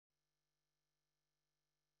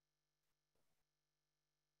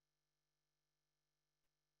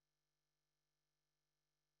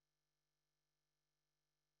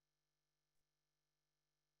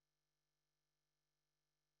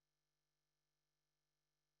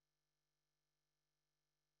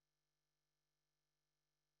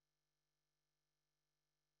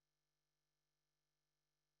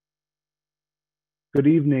Good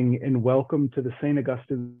evening and welcome to the St.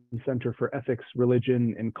 Augustine Center for Ethics,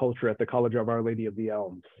 Religion, and Culture at the College of Our Lady of the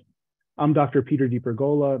Elms. I'm Dr. Peter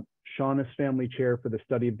DiPergola, Shaunus Family Chair for the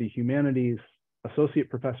Study of the Humanities, Associate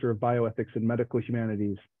Professor of Bioethics and Medical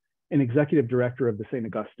Humanities, and Executive Director of the St.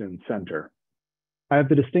 Augustine Center. I have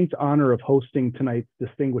the distinct honor of hosting tonight's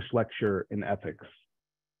distinguished lecture in ethics.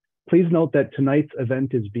 Please note that tonight's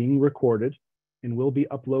event is being recorded and will be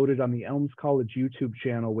uploaded on the Elms College YouTube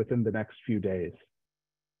channel within the next few days.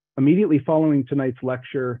 Immediately following tonight's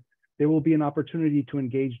lecture, there will be an opportunity to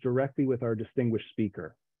engage directly with our distinguished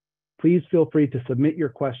speaker. Please feel free to submit your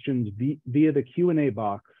questions via the Q&A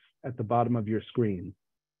box at the bottom of your screen.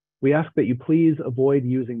 We ask that you please avoid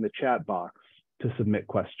using the chat box to submit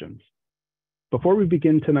questions. Before we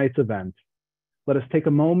begin tonight's event, let us take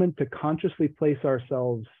a moment to consciously place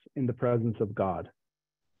ourselves in the presence of God.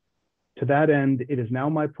 To that end, it is now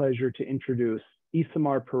my pleasure to introduce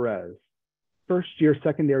Isamar Perez, first-year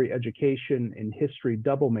secondary education in history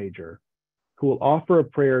double major, who will offer a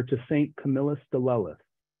prayer to Saint Camillus de Lellis,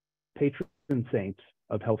 patron saint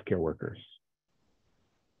of healthcare workers.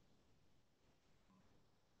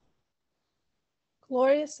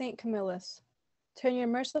 Glorious Saint Camillus, turn your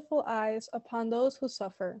merciful eyes upon those who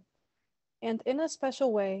suffer, and in a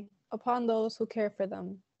special way upon those who care for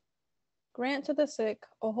them. Grant to the sick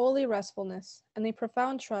a holy restfulness and a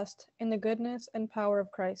profound trust in the goodness and power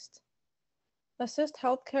of Christ. Assist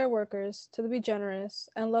healthcare workers to be generous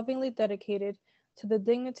and lovingly dedicated to the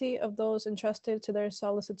dignity of those entrusted to their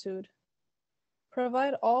solicitude.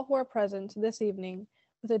 Provide all who are present this evening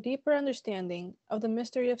with a deeper understanding of the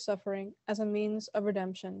mystery of suffering as a means of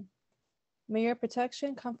redemption. May your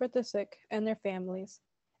protection comfort the sick and their families,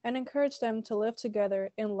 and encourage them to live together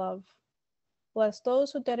in love. Bless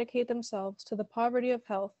those who dedicate themselves to the poverty of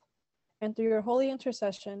health, and through your holy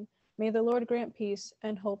intercession, may the Lord grant peace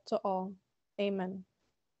and hope to all. Amen.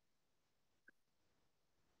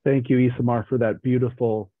 Thank you, Isamar, for that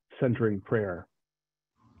beautiful centering prayer.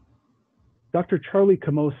 Dr. Charlie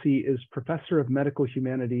Camosy is Professor of Medical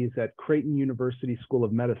Humanities at Creighton University School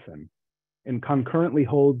of Medicine and concurrently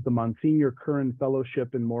holds the Monsignor Curran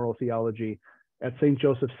Fellowship in Moral Theology at St.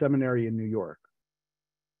 Joseph Seminary in New York.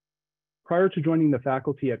 Prior to joining the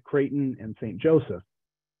faculty at Creighton and St. Joseph,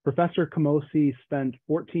 Professor Camosy spent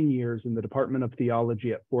 14 years in the Department of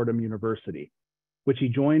Theology at Fordham University, which he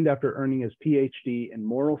joined after earning his Ph.D. in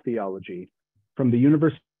Moral Theology from the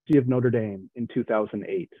University of Notre Dame in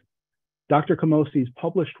 2008. Dr. Camosy's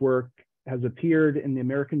published work has appeared in the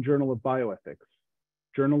American Journal of Bioethics,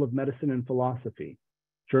 Journal of Medicine and Philosophy,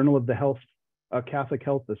 Journal of the Catholic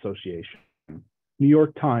Health Association, New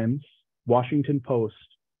York Times, Washington Post,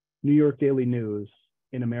 New York Daily News,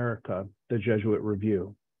 in America, the Jesuit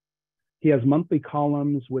Review. He has monthly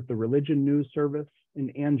columns with the Religion News Service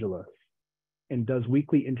in Angelus and does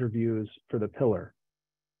weekly interviews for The Pillar.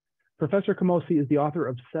 Professor Camosy is the author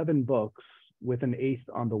of 7 books with an 8th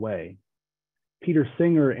on the way. Peter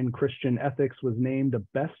Singer in Christian Ethics was named a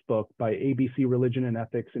best book by ABC Religion and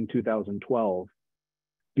Ethics in 2012.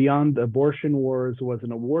 Beyond the Abortion Wars was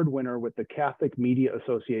an award winner with the Catholic Media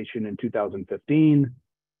Association in 2015.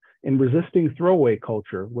 And Resisting Throwaway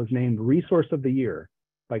Culture was named Resource of the Year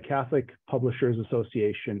by Catholic Publishers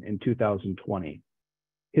Association in 2020.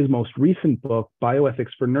 His most recent book,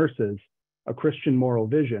 Bioethics for Nurses, A Christian Moral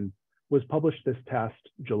Vision, was published this past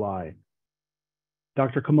July.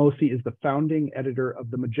 Dr. Camosy is the founding editor of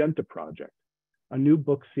the Magenta Project, a new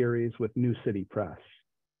book series with New City Press.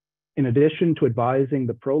 In addition to advising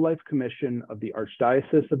the Pro-Life Commission of the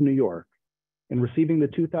Archdiocese of New York and receiving the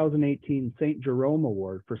 2018 St. Jerome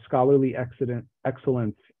Award for Scholarly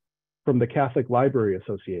Excellence from the Catholic Library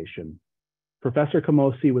Association, Professor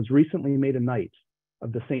Camosy was recently made a Knight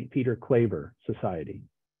of the St. Peter Claver Society.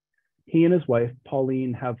 He and his wife,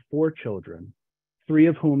 Pauline, have 4 children, 3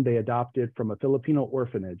 of whom they adopted from a Filipino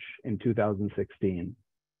orphanage in 2016.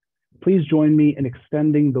 Please join me in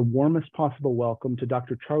extending the warmest possible welcome to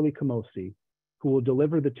Dr. Charlie Camosy, who will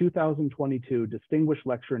deliver the 2022 Distinguished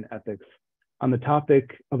Lecture in Ethics on the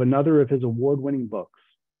topic of another of his award-winning books,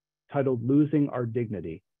 titled Losing Our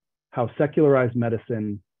Dignity: How Secularized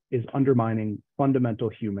Medicine is Undermining Fundamental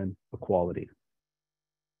Human Equality.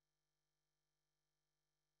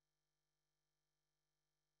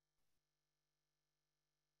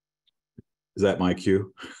 Is that my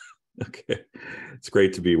cue? Okay. It's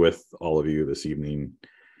great to be with all of you this evening.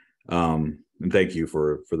 And thank you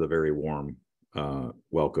for the very warm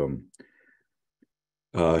welcome.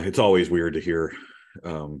 It's always weird to hear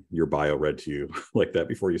your bio read to you like that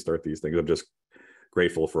before you start these things. I'm just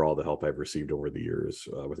grateful for all the help I've received over the years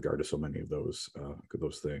with regard to so many of those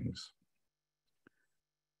things.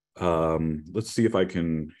 Let's see if I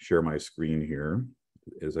can share my screen here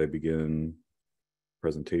as I begin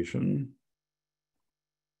presentation.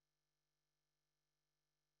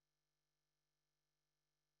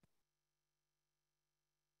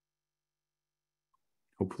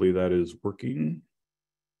 Hopefully that is working.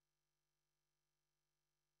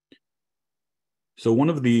 So one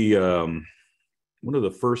of the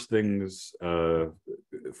first things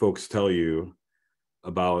folks tell you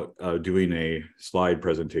about doing a slide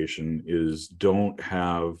presentation is don't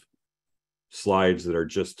have slides that are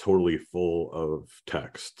just totally full of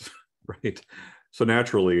text, right? So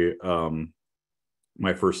naturally,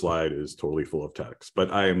 my first slide is totally full of text,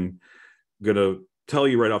 but I'm gonna tell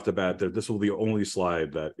you right off the bat that this will be the only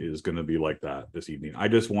slide that is gonna be like that this evening. I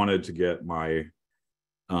just wanted to get my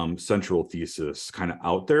central thesis kind of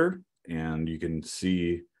out there, and you can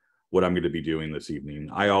see what I'm going to be doing this evening.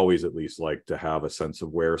 I always at least like to have a sense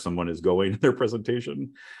of where someone is going in their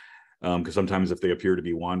presentation, because sometimes if they appear to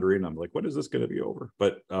be wandering, I'm like, what is this going to be over?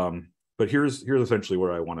 But here's essentially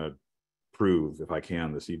what I want to prove, if I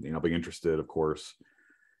can, this evening. I'll be interested, of course,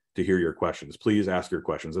 to hear your questions. Please ask your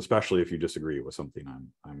questions, especially if you disagree with something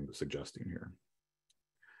I'm suggesting here.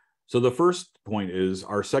 So the first point is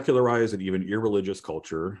our secularized and even irreligious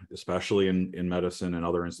culture, especially in medicine and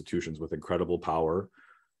other institutions with incredible power,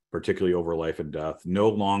 particularly over life and death, no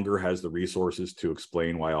longer has the resources to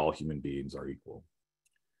explain why all human beings are equal.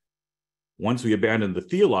 Once we abandon the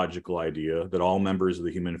theological idea that all members of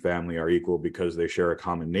the human family are equal because they share a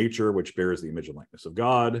common nature which bears the image and likeness of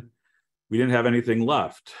God, we didn't have anything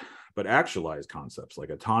left but actualized concepts like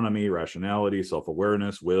autonomy, rationality,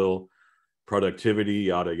 self-awareness, will, productivity,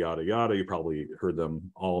 yada, yada, yada. You probably heard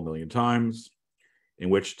them all a million times, in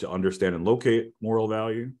which to understand and locate moral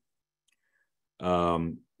value.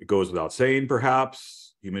 It goes without saying,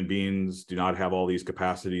 perhaps, human beings do not have all these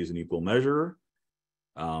capacities in equal measure.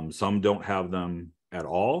 Some don't have them at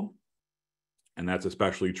all. And that's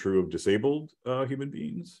especially true of disabled human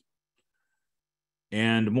beings.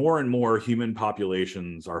 And more human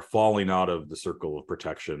populations are falling out of the circle of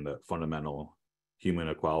protection that fundamental human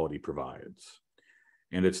equality provides.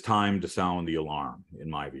 And it's time to sound the alarm, in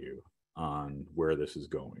my view, on where this is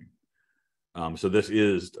going. So this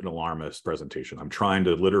is an alarmist presentation. I'm trying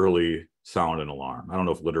to literally sound an alarm. I don't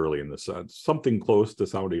know if literally in this sense, something close to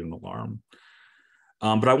sounding an alarm.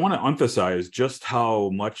 But I want to emphasize just how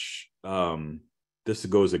much this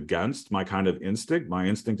goes against my kind of instinct. My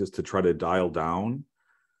instinct is to try to dial down,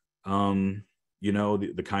 the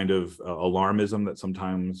kind of alarmism that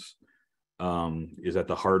sometimes is at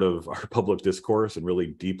the heart of our public discourse in really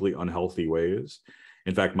deeply unhealthy ways.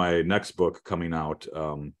 In fact, my next book coming out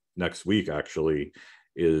next week, actually,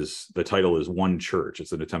 the title is One Church.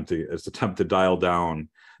 It's an attempt to dial down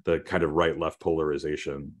the kind of right-left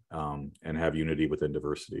polarization and have unity within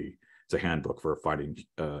diversity. It's a handbook for finding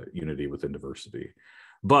unity within diversity.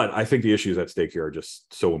 But I think the issues at stake here are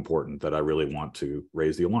just so important that I really want to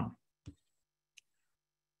raise the alarm.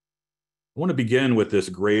 I want to begin with this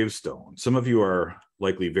gravestone. Some of you are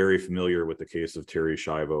likely very familiar with the case of Terri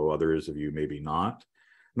Schiavo. Others of you maybe not.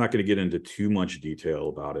 I'm not going to get into too much detail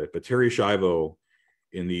about it, but Terri Schiavo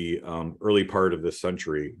in the early part of this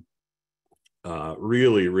century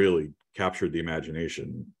really captured the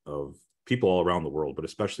imagination of people all around the world, but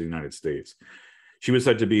especially the United States. She was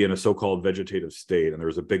said to be in a so-called vegetative state, and there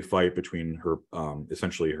was a big fight between her,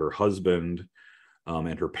 essentially her husband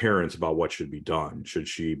and her parents about what should be done. Should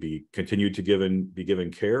she be continued to be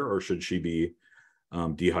given care, or should she be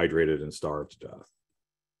dehydrated and starved to death?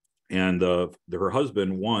 And her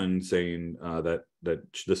husband won, saying that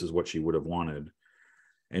this is what she would have wanted.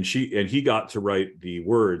 And he got to write the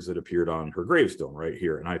words that appeared on her gravestone right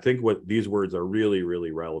here. And I think these words are really,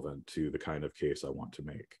 really relevant to the kind of case I want to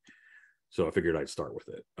make. So I figured I'd start with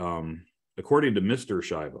it. According to Mr.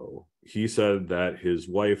 Schiavo, he said that his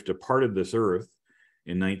wife departed this earth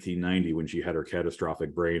in 1990 when she had her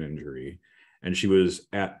catastrophic brain injury, and she was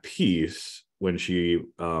at peace when she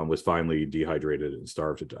was finally dehydrated and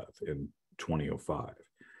starved to death in 2005.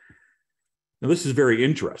 Now, this is very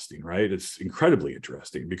interesting, right? It's incredibly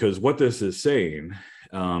interesting, because what this is saying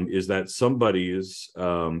is that somebody's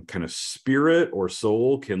kind of spirit or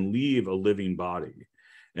soul can leave a living body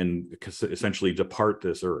and essentially depart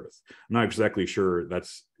this earth. I'm not exactly sure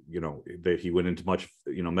that's, that he went into much,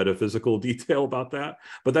 metaphysical detail about that,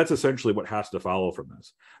 but that's essentially what has to follow from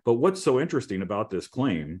this. But what's so interesting about this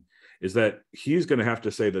claim is that he's going to have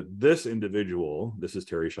to say that this individual, this is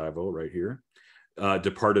Terri Schiavo right here,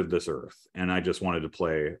 departed this earth. And I just wanted to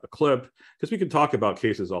play a clip, because we can talk about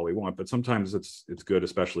cases all we want, but sometimes it's good,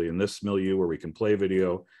 especially in this milieu where we can play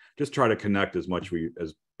video, just try to connect as much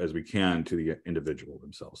as we can to the individual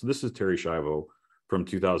themselves. So this is Terry Schiavo from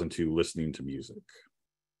 2002, Listening to Music.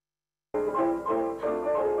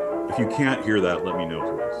 If you can't hear that, let me know,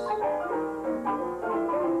 please.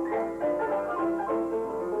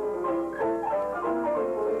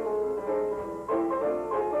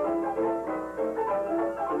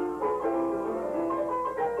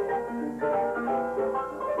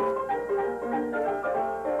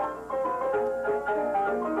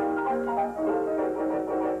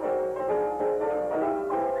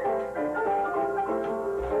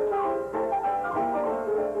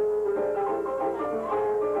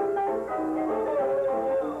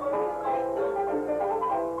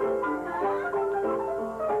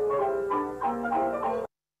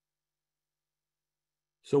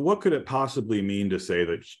 So what could it possibly mean to say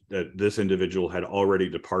that this individual had already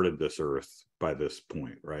departed this earth by this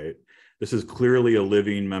point, right? This is clearly a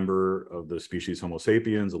living member of the species Homo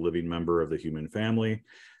sapiens, a living member of the human family,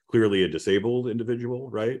 clearly a disabled individual,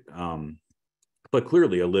 right? But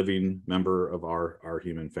clearly a living member of our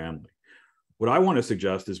human family. What I want to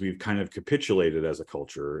suggest is we've kind of capitulated as a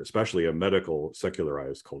culture, especially a medical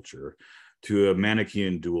secularized culture, to a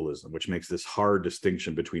Manichaean dualism, which makes this hard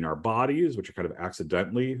distinction between our bodies, which are kind of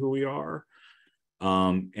accidentally who we are,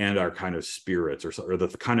 and our kind of spirits, or the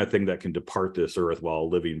kind of thing that can depart this earth while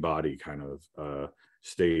a living body kind of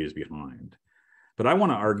stays behind. But I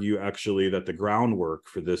want to argue actually that the groundwork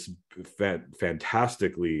for this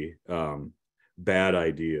fantastically bad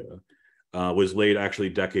idea was laid actually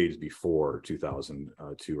decades before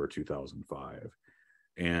 2002 or 2005.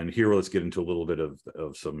 And here, let's get into a little bit of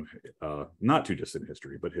some not too distant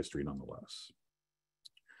history, but history nonetheless.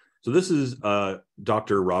 So this is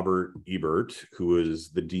Dr. Robert Ebert, who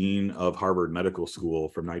was the dean of Harvard Medical School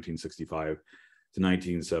from 1965 to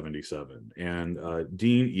 1977. And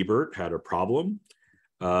Dean Ebert had a problem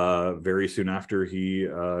very soon after he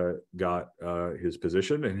got his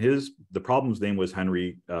position. And the problem's name was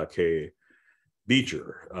Henry K.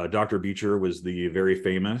 Beecher. Dr. Beecher was the very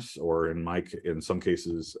famous, or in some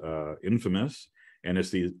cases infamous,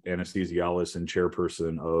 anesthesiologist and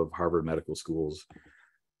chairperson of Harvard Medical School's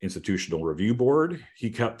Institutional Review Board. He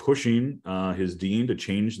kept pushing his dean to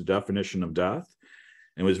change the definition of death,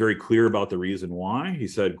 and was very clear about the reason why. He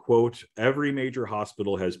said, quote, "Every major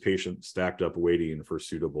hospital has patients stacked up waiting for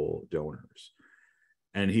suitable donors."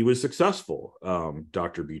 And he was successful,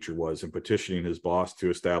 Dr. Beecher was, in petitioning his boss to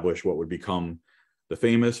establish what would become the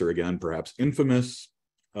famous, or again, perhaps infamous,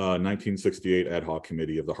 1968 ad hoc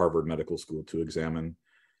committee of the Harvard Medical School to examine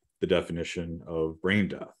the definition of brain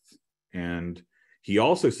death. And he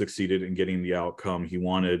also succeeded in getting the outcome he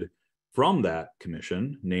wanted from that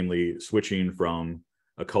commission, namely switching from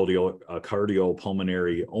a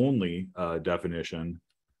cardiopulmonary only definition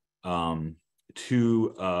to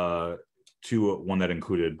one that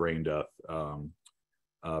included brain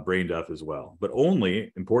death as well. But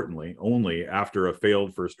importantly, only after a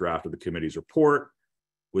failed first draft of the committee's report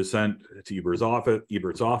was sent to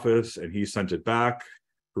Ebert's office, and he sent it back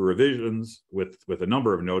for revisions with a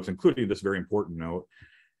number of notes, including this very important note.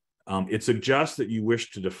 It suggests that you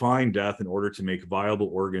wish to define death in order to make viable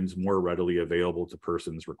organs more readily available to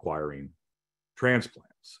persons requiring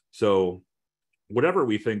transplants. So whatever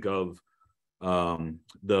we think of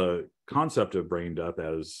the concept of brain death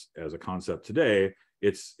as a concept today,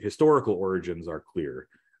 its historical origins are clear.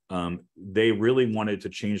 They really wanted to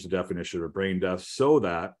change the definition of brain death so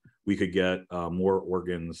that we could get more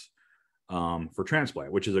organs for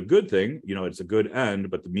transplant, which is a good thing. You know, it's a good end,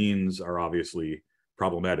 but the means are obviously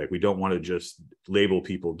problematic. We don't want to just label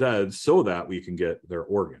people dead so that we can get their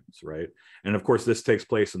organs, right? And of course, this takes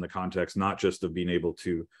place in the context not just of being able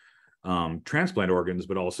to transplant organs,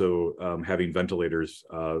 but also having ventilators,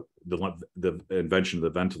 the invention of the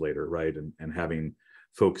ventilator, right? And having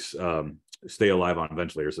folks stay alive on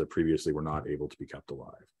ventilators that previously were not able to be kept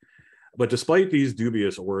alive. But despite these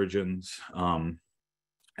dubious origins,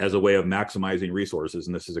 as a way of maximizing resources,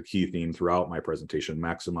 and this is a key theme throughout my presentation,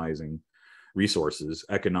 maximizing resources,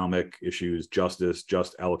 economic issues, justice,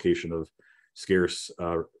 just allocation of scarce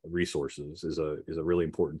resources is a really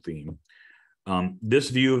important theme. This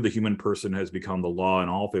view of the human person has become the law in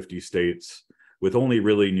all 50 states, with only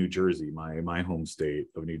really New Jersey, my home state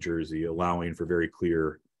of New Jersey, allowing for very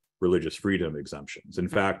clear religious freedom exemptions. In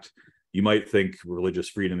fact, you might think religious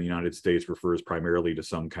freedom in the United States refers primarily to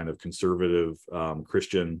some kind of conservative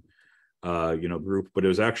Christian group, but it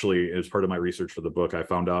was actually, as part of my research for the book, I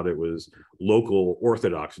found out it was local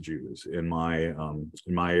Orthodox Jews in my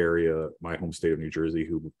area, my home state of New Jersey,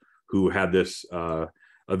 who had this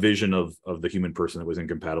a vision of the human person that was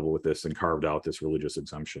incompatible with this and carved out this religious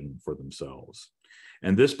exemption for themselves.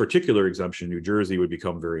 And this particular exemption in New Jersey would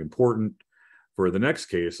become very important for the next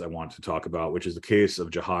case I want to talk about, which is the case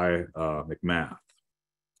of Jahai McMath.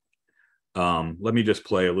 Let me just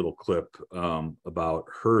play a little clip about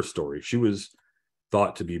her story. She was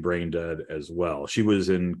thought to be brain dead as well. She was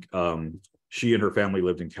in, she and her family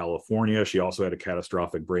lived in California. She also had a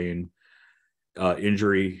catastrophic brain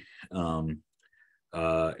injury.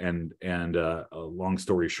 A long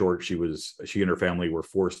story short, she and her family were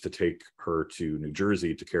forced to take her to New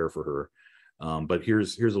Jersey to care for her. But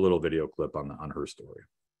here's a little video clip on her story.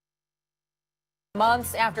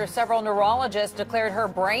 Months after several neurologists declared her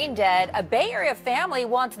brain dead, a Bay Area family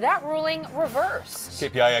wants that ruling reversed.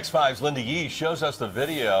 KPIX 5's Linda Yee shows us the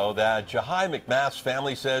video that Jahai McMath's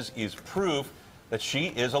family says is proof that she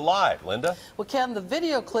is alive. Linda? Well, Ken, the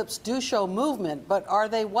video clips do show movement, but are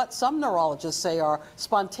they what some neurologists say are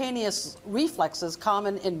spontaneous reflexes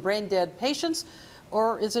common in brain-dead patients,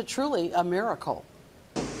 or is it truly a miracle?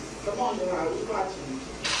 Come on, girl, I was watching.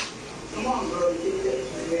 Come on, girl,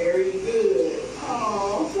 very good.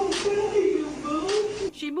 Oh, so proud of you,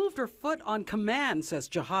 boo. She moved her foot on command, says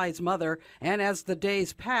Jahai's mother, and as the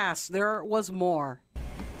days passed, there was more.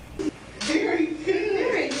 Very good.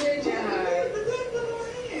 Very good, Jahai.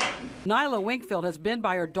 Nyla Winkfield has been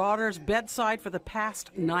by her daughter's bedside for the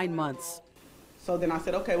past 9 months. So then I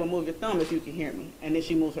said, okay, well, move your thumb if you can hear me. And then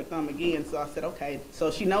she moves her thumb again. So I said, okay.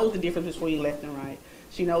 So she knows the difference between left and right.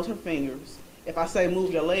 She knows her fingers. If I say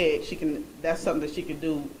move your leg, that's something that she can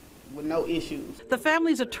do with no issues. The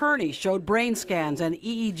family's attorney showed brain scans and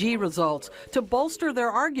EEG results to bolster their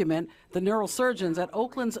argument. The neurosurgeons at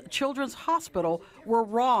Oakland's Children's Hospital were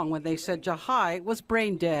wrong when they said Jahai was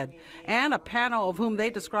brain dead. And a panel of whom they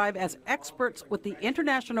describe as experts with the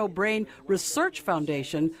International Brain Research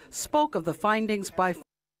Foundation spoke of the findings by...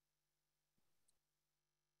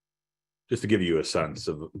 Just to give you a sense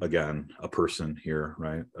of, again, a person here,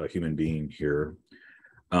 right? A human being here.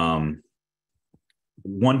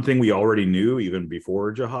 One thing we already knew even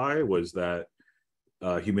before Jahai was that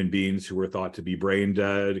human beings who were thought to be brain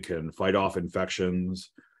dead can fight off infections,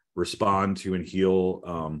 respond to and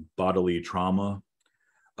heal bodily trauma.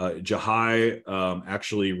 Jahai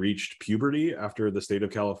actually reached puberty after the state of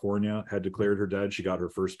California had declared her dead. She got her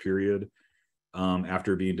first period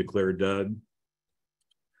after being declared dead.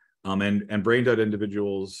 And brain dead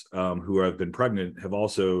individuals who have been pregnant have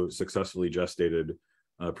also successfully gestated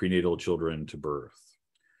prenatal children to birth.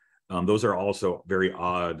 Those are also very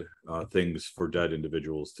odd things for dead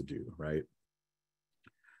individuals to do, right?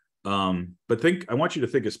 But I want you to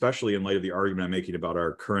think, especially in light of the argument I'm making about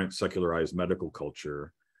our current secularized medical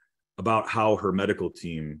culture, about how her medical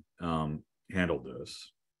team handled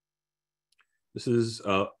this. This is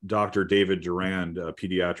Dr. David Durand,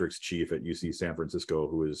 pediatrics chief at UC San Francisco,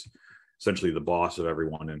 who is essentially the boss of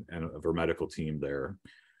everyone and of her medical team there.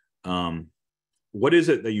 What is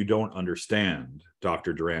it that you don't understand?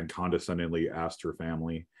 Dr. Durand condescendingly asked her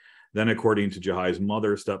family. Then, according to Jahai's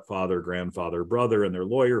mother, stepfather, grandfather, brother, and their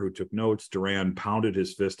lawyer who took notes, Durand pounded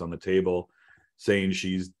his fist on the table, saying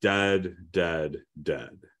she's dead, dead,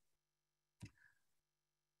 dead.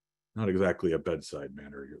 Not exactly a bedside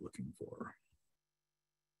manner you're looking for.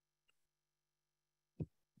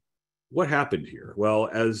 What happened here? Well,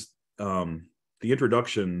 as the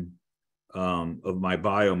introduction of my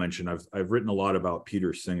bio mentioned, I've written a lot about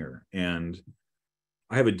Peter Singer, and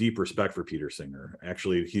I have a deep respect for Peter Singer.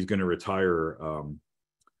 Actually, he's going to retire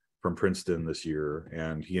from Princeton this year,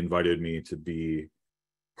 and he invited me to be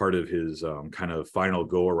part of his kind of final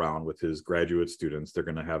go around with his graduate students. They're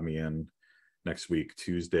going to have me in next week,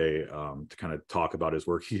 Tuesday, to kind of talk about his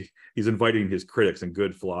work. He's inviting his critics, in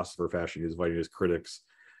good philosopher fashion. He's inviting his critics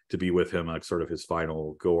to be with him, like sort of his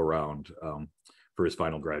final go around for his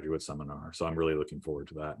final graduate seminar. So I'm really looking forward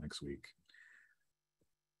to that next week.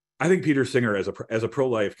 I think Peter Singer, as a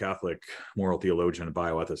pro-life Catholic moral theologian and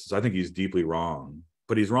bioethicist, I think he's deeply wrong,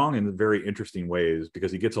 but he's wrong in very interesting ways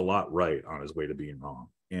because he gets a lot right on his way to being wrong.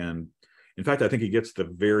 And in fact, I think he gets the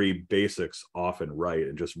very basics often right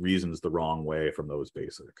and just reasons the wrong way from those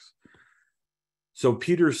basics. So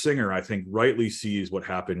Peter Singer, I think, rightly sees what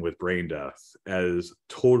happened with brain death as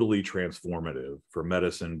totally transformative for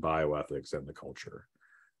medicine, bioethics, and the culture.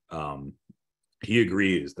 He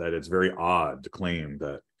agrees that it's very odd to claim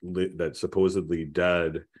that supposedly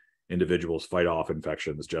dead individuals fight off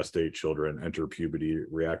infections, gestate children, enter puberty,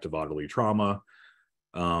 react to bodily trauma.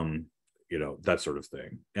 that sort of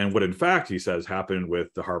thing. And what in fact he says happened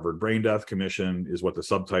with the Harvard Brain Death Commission is what the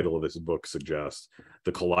subtitle of this book suggests: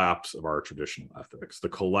 the collapse of our traditional ethics, the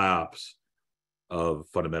collapse of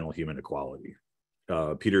fundamental human equality.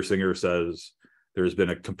 Peter Singer says there's been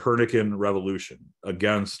a Copernican revolution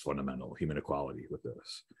against fundamental human equality with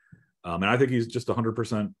this. And I think he's just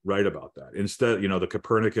 100% right about that. Instead, the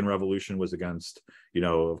Copernican revolution was against,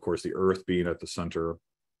 of course, the Earth being at the center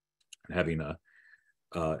and having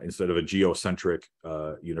instead of a geocentric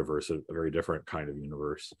universe, a very different kind of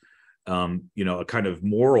universe. A kind of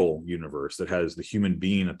moral universe that has the human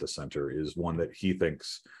being at the center is one that he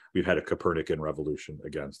thinks we've had a Copernican revolution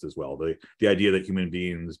against as well. The idea that human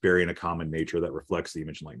beings bearing a common nature that reflects the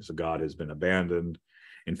image and likeness of God has been abandoned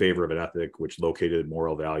in favor of an ethic which located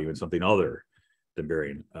moral value in something other than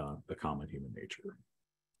bearing a common human nature.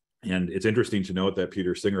 And it's interesting to note that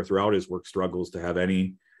Peter Singer throughout his work struggles to have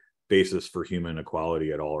any basis for human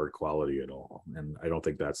equality at all or equality at all. And I don't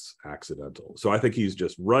think that's accidental. So I think he's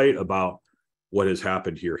just right about what has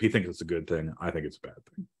happened here. He thinks it's a good thing. I think it's a bad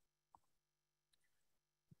thing.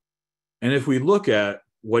 And if we look at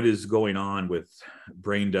what is going on with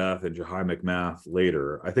brain death and Jahi McMath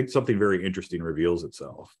later, I think something very interesting reveals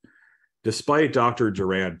itself. Despite Dr.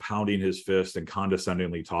 Duran pounding his fist and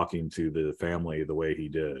condescendingly talking to the family the way he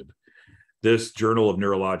did, this Journal of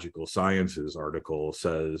Neurological Sciences article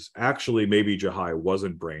says, actually, maybe Jahi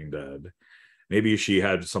wasn't brain dead. Maybe she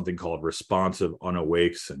had something called responsive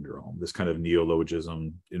unawake syndrome, this kind of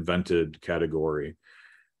neologism invented category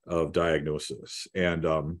of diagnosis. And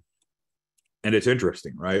it's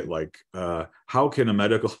interesting, right? Like, how can a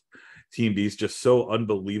medical team be just so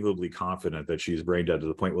unbelievably confident that she's brain dead to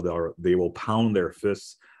the point where they will pound their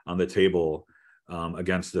fists on the table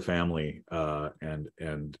against the family and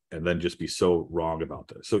then just be so wrong about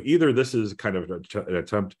this? So either this is kind of an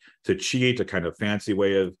attempt to cheat, a kind of fancy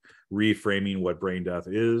way of reframing what brain death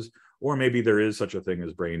is, or maybe there is such a thing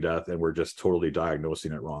as brain death and we're just totally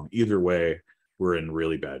diagnosing it wrong. Either way, we're in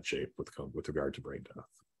really bad shape with regard to brain death.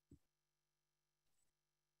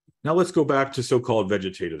 Now let's go back to so-called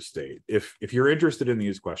vegetative state. If you're interested in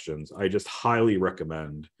these questions, I just highly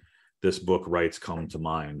recommend this book, Rights Come to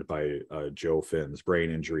Mind, by Joe Finn's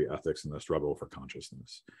Brain Injury, Ethics, and the Struggle for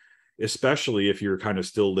Consciousness. Especially if you're kind of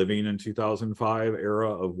still living in 2005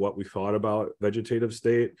 era of what we thought about vegetative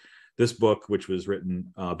state. This book, which was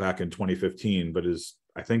written back in 2015, but is,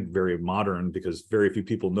 I think, very modern because very few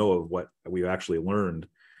people know of what we've actually learned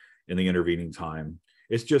in the intervening time.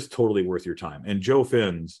 It's just totally worth your time. And Joe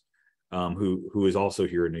Finn's, who is also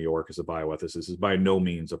here in New York as a bioethicist, is by no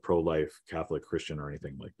means a pro-life Catholic Christian or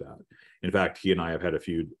anything like that. In fact, he and I have had a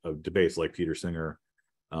few debates like Peter Singer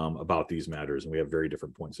about these matters, and we have very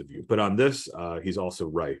different points of view. But on this, he's also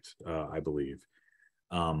right, I believe.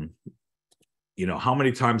 How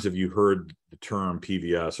many times have you heard the term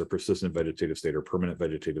PVS or persistent vegetative state or permanent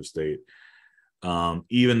vegetative state?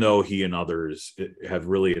 Even though he and others have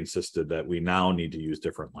really insisted that we now need to use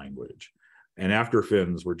different language. And after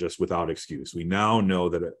Finn's, we're just without excuse. We now know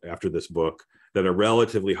that after this book, that a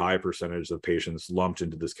relatively high percentage of patients lumped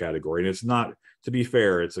into this category. And it's not, to be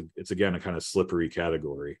fair, it's again a kind of slippery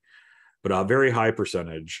category, but a very high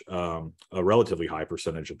percentage, a relatively high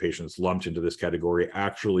percentage of patients lumped into this category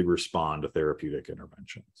actually respond to therapeutic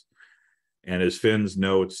interventions. And as Finn's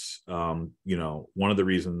notes, one of the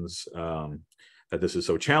reasons that this is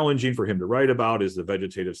so challenging for him to write about is the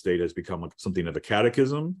vegetative state has become something of a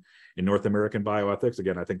catechism in North American bioethics.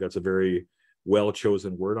 Again, I think that's a very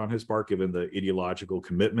well-chosen word on his part, given the ideological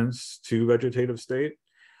commitments to vegetative state.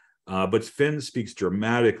 But Finn speaks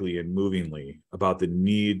dramatically and movingly about the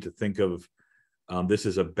need to think of this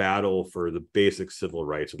as a battle for the basic civil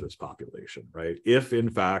rights of this population, right? If, in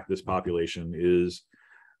fact, this population is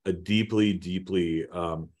a deeply, deeply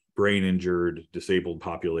brain-injured, disabled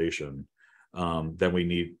population,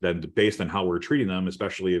 then based on how we're treating them,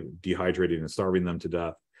 especially dehydrating and starving them to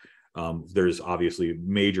death, there's obviously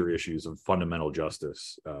major issues of fundamental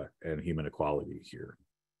justice and human equality here.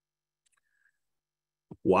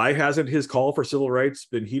 Why hasn't his call for civil rights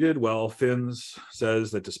been heeded? Well, Finn's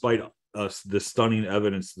says that despite the stunning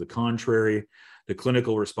evidence to the contrary, the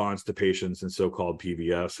clinical response to patients in so-called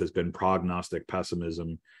PVS has been prognostic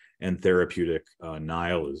pessimism and therapeutic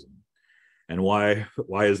nihilism. And why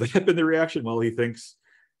has that been the reaction? Well, he thinks,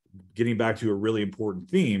 getting back to a really important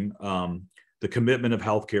theme, the commitment of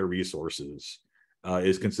healthcare resources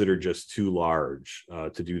is considered just too large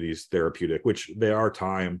to do these therapeutic, which they are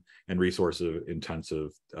time and resource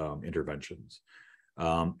intensive interventions.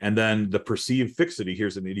 And then the perceived fixity,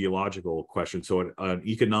 here's an ideological question. So an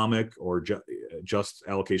economic or just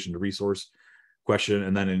allocation to resource question,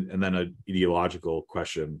 and then an ideological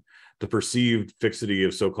question. The perceived fixity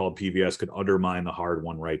of so-called PVS could undermine the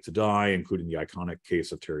hard-won right to die, including the iconic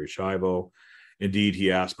case of Terri Schiavo. Indeed,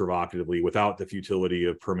 he asked provocatively, without the futility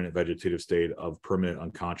of permanent vegetative state of permanent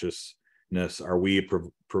unconsciousness, are we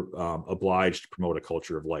obliged to promote a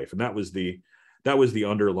culture of life? And that was the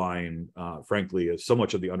underlying, frankly, so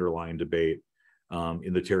much of the underlying debate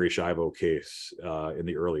in the Terri Schiavo case in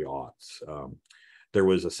the early aughts. There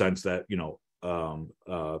was a sense that,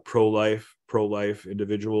 pro-life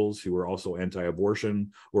individuals who were also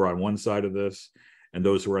anti-abortion were on one side of this, and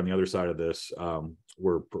those who were on the other side of this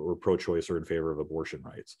were pro-choice or in favor of abortion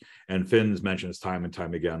rights. And Finn's mentions time and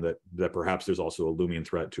time again that perhaps there's also a looming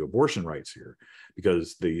threat to abortion rights here,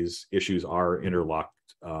 because these issues are interlocked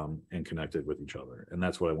and connected with each other. And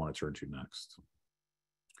that's what I want to turn to next.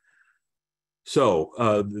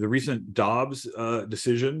 So the recent Dobbs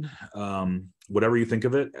decision, whatever you think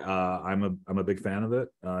of it, I'm a big fan of it,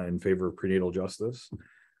 in favor of prenatal justice.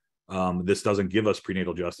 This doesn't give us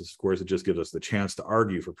prenatal justice, of course. It just gives us the chance to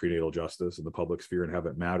argue for prenatal justice in the public sphere and have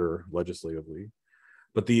it matter legislatively.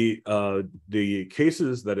 But the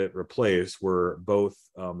cases that it replaced were both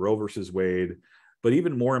Roe versus Wade, but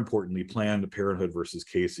even more importantly, Planned Parenthood versus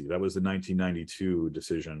Casey. That was the 1992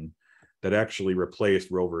 decision that actually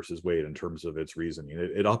replaced Roe versus Wade in terms of its reasoning.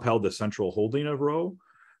 It upheld the central holding of Roe,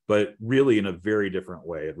 but really in a very different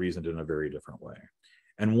way. It reasoned in a very different way.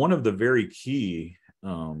 And one of the very key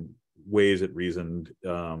ways it reasoned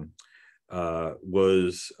was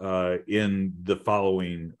in the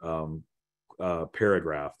following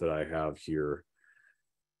paragraph that I have here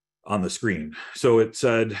on the screen. So it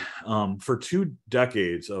said, for 2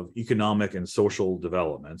 decades of economic and social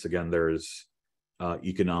developments, again, there's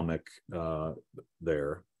economic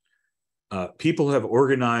there, people have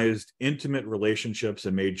organized intimate relationships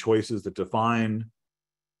and made choices that define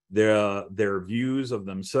their views of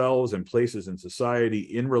themselves and places in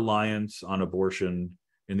society in reliance on abortion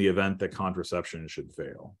in the event that contraception should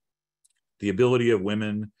fail. The ability of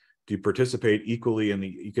women to participate equally in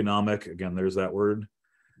the economic, again, there's that word,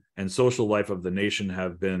 and social life of the nation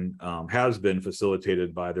has been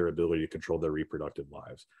facilitated by their ability to control their reproductive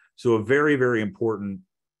lives. So a very, very important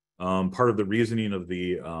part of the reasoning of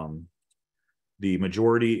the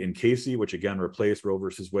majority in Casey, which again replaced Roe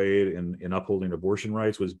versus Wade in upholding abortion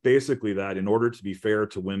rights, was basically that in order to be fair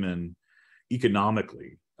to women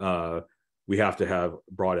economically, we have to have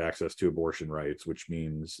broad access to abortion rights, which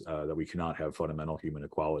means that we cannot have fundamental human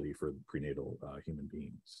equality for prenatal human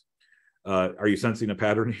beings. Are you sensing a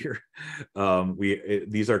pattern here?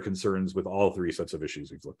 These are concerns with all 3 sets of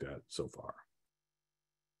issues we've looked at so far.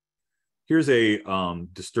 Here's a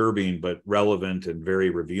disturbing but relevant and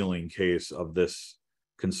very revealing case of this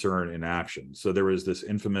concern in action. So there was this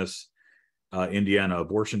infamous Indiana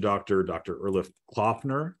abortion doctor, Dr. Erlich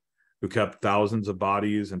Klopfner, who kept thousands of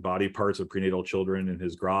bodies and body parts of prenatal children in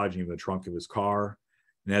his garage and even the trunk of his car.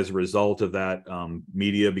 And as a result of that,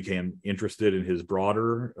 media became interested in his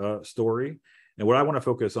broader story. And what I want to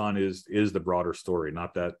focus on is the broader story,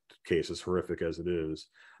 not that case, as horrific as it is,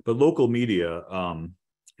 but local media.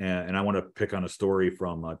 And I want to pick on a story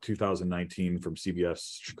from 2019 from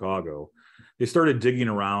CBS Chicago. They started digging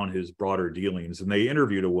around his broader dealings, and they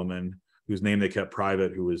interviewed a woman whose name they kept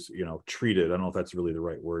private, who was, treated, I don't know if that's really the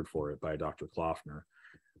right word for it, by Dr. Klopfner.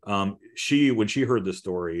 When she heard the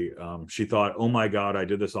story, she thought, oh my God, I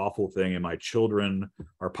did this awful thing and my children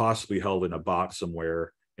are possibly held in a box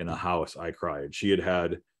somewhere in a house. I cried. She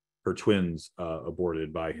had her twins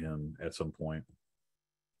aborted by him at some point.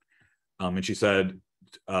 And she said,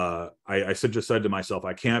 I just said to myself,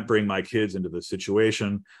 I can't bring my kids into this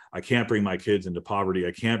situation. I can't bring my kids into poverty.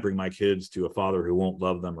 I can't bring my kids to a father who won't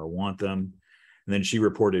love them or want them. And then she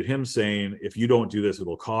reported him saying, if you don't do this,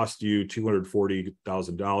 it'll cost you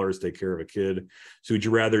 $240,000 to take care of a kid. So would you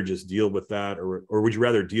rather just deal with that? Or would you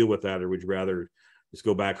rather deal with that? Or would you rather just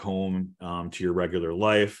go back home to your regular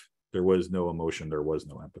life? There was no emotion. There was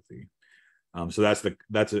no empathy. So that's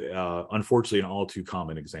unfortunately an all too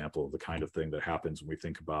common example of the kind of thing that happens when we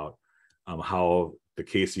think about how the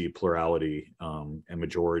Casey plurality and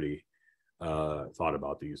majority thought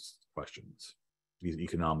about these questions, these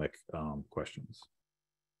economic questions.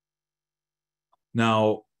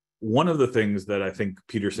 Now, one of the things that I think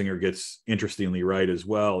Peter Singer gets interestingly right as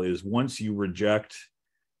well is once you reject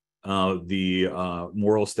the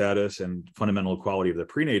moral status and fundamental equality of the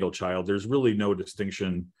prenatal child, there's really no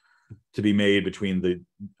distinction to be made between the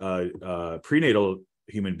prenatal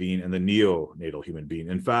human being and the neonatal human being.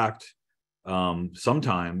 In fact,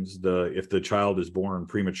 sometimes if the child is born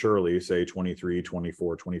prematurely, say 23,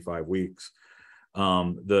 24, 25 weeks,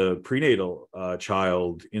 The prenatal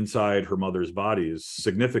child inside her mother's body is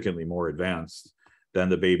significantly more advanced than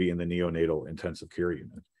the baby in the neonatal intensive care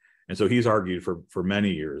unit. And so he's argued for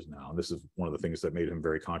many years now, and this is one of the things that made him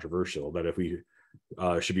very controversial, that if we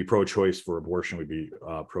should be pro-choice for abortion, we'd be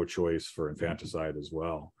pro-choice for infanticide as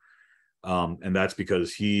well. And that's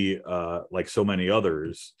because he, like so many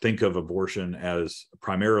others, think of abortion as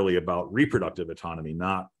primarily about reproductive autonomy,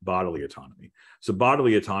 not bodily autonomy. So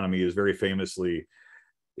bodily autonomy is very famously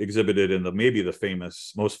exhibited in maybe the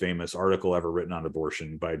most famous article ever written on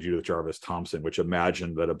abortion by Judith Jarvis Thompson, which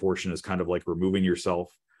imagined that abortion is kind of like removing yourself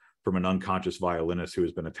from an unconscious violinist who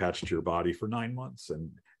has been attached to your body for 9 months.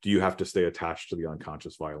 And do you have to stay attached to the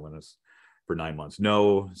unconscious violinist for 9 months?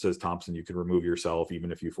 No, says Thompson, you can remove yourself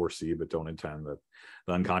even if you foresee but don't intend that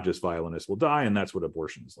the unconscious violinist will die, and that's what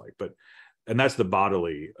abortion is like. And that's the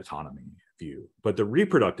bodily autonomy view. But the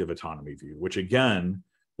reproductive autonomy view, which again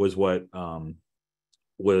was what the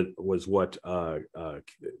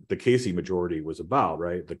Casey majority was about,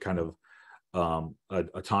 right? The kind of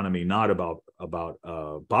autonomy, not about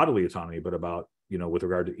bodily autonomy, but about, with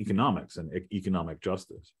regard to economics and economic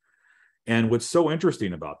justice. And what's so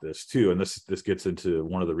interesting about this too, and this gets into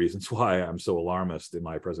one of the reasons why I'm so alarmist in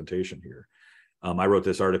my presentation here. I wrote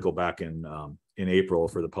this article back in April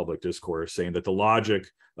for the public discourse, saying that the logic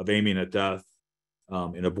of aiming at death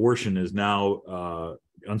in abortion is now,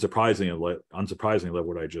 unsurprisingly,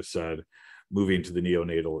 what I just said, moving to the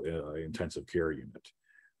neonatal intensive care unit.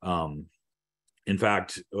 In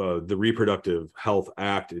fact, the Reproductive Health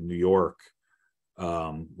Act in New York,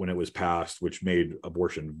 when it was passed, which made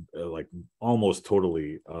abortion like almost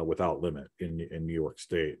totally without limit in New York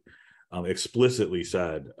State, explicitly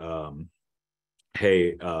said,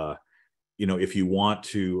 hey, if you want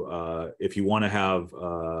to have,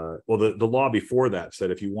 the law before that said,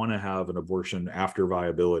 if you want to have an abortion after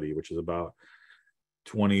viability, which is about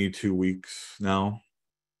 22 weeks now,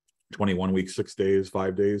 21 weeks, 6 days,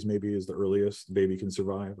 5 days maybe is the earliest the baby can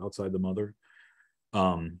survive outside the mother,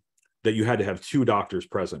 that you had to have 2 doctors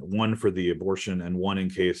present, one for the abortion and one in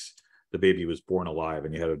case the baby was born alive,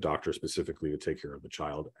 and you had a doctor specifically to take care of the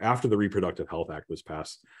child. After the Reproductive Health Act was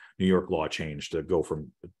passed, New York law changed to go from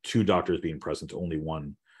 2 doctors being present to only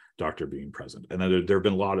 1 doctor being present. And then there have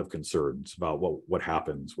been a lot of concerns about what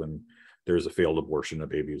happens when there's a failed abortion, a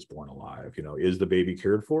baby is born alive. Is the baby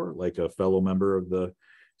cared for like a fellow member of the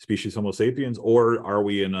species Homo sapiens, or are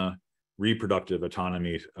we in a reproductive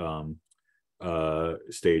autonomy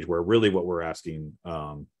stage where really what we're asking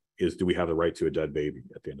is, do we have the right to a dead baby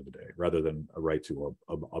at the end of the day, rather than a right to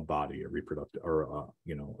a body, a reproductive or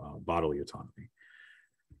bodily autonomy?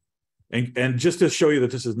 And just to show you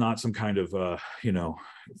that this is not some kind of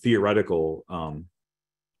theoretical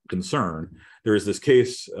concern, there is this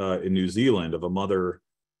case in New Zealand of a mother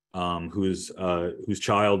whose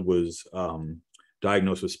child was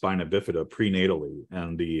diagnosed with spina bifida prenatally,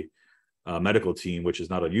 and the medical team, which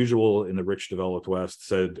is not unusual in the rich developed West,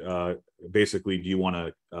 said basically, do you want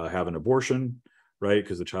to have an abortion, right?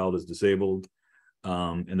 Because the child is disabled.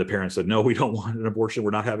 And the parents said, no, we don't want an abortion.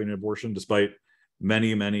 We're not having an abortion, despite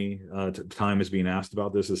many times being asked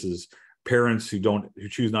about this. This is parents who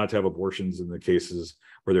choose not to have abortions in the cases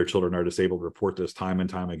where their children are disabled report this time and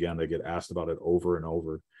time again. They get asked about it over and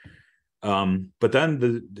over. But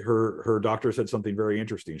then her doctor said something very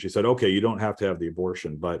interesting. She said, okay, you don't have to have the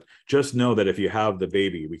abortion, but just know that if you have the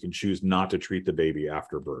baby, we can choose not to treat the baby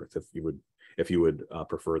after birth, if you would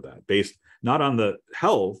prefer that, based not on the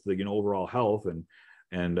health, the overall health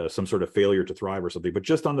and some sort of failure to thrive or something, but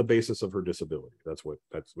just on the basis of her disability. That's what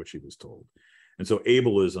she was told. And so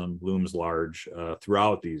ableism looms large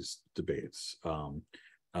throughout these debates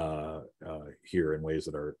here in ways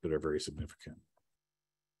that are very significant.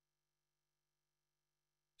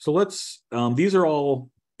 So these are all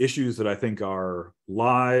issues that I think are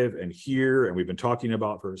live and here, and we've been talking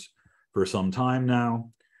about for some time now.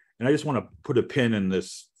 And I just want to put a pin in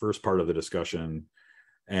this first part of the discussion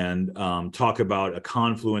and talk about a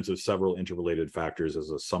confluence of several interrelated factors as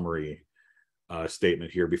a summary statement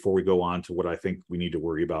here before we go on to what I think we need to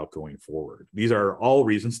worry about going forward. These are all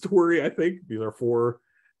reasons to worry, I think. These are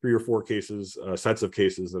 3 or 4 cases, sets of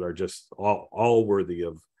cases that are just all worthy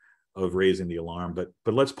of raising the alarm. But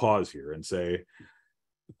let's pause here and say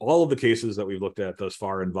all of the cases that we've looked at thus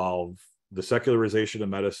far involve the secularization of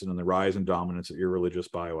medicine and the rise and dominance of irreligious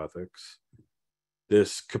bioethics,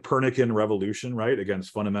 this Copernican revolution, right,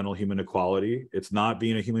 against fundamental human equality. It's not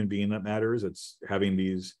being a human being that matters. It's having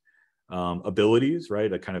these abilities,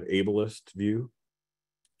 right, a kind of ableist view.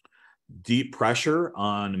 Deep pressure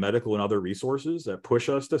on medical and other resources that push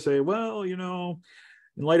us to say, well,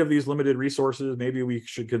 in light of these limited resources, maybe we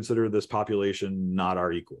should consider this population not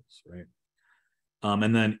our equals, right?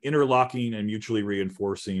 And then interlocking and mutually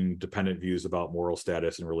reinforcing dependent views about moral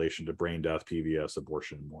status in relation to brain death, PVS,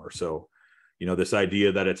 abortion, and more. So, this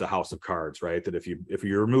idea that it's a house of cards, right? That if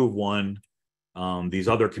you remove one, these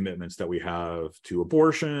other commitments that we have to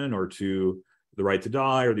abortion or to the right to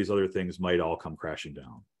die or these other things might all come crashing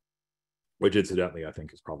down, which incidentally I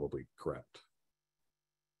think is probably correct.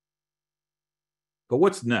 But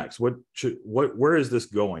what's next? Where is this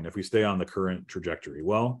going if we stay on the current trajectory?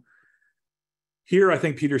 Well, here I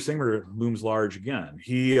think Peter Singer looms large again.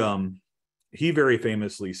 He very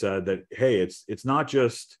famously said that, hey, it's not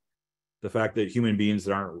just the fact that human beings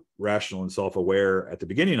that aren't rational and self-aware at the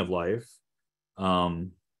beginning of life,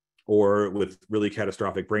 or with really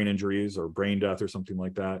catastrophic brain injuries or brain death or something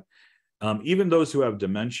like that. Even those who have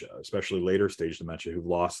dementia, especially later stage dementia, who've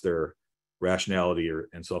lost their rationality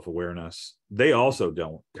and self-awareness, they also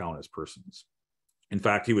don't count as persons. In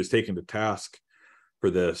fact, he was taken to task for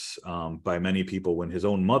this by many people when his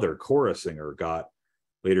own mother, Cora Singer, got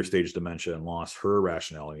later stage dementia and lost her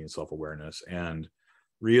rationality and self-awareness, and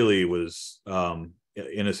really was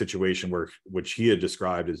in a situation which he had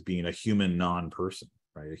described as being a human non-person,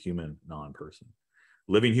 right? A human non-person.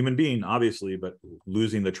 Living human being, obviously, but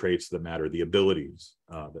losing the traits that matter, the abilities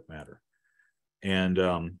that matter. And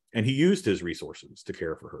he used his resources to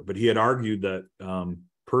care for her, but he had argued that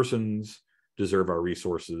persons deserve our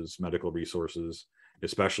resources, medical resources,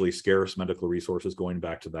 especially scarce medical resources, going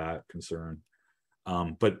back to that concern.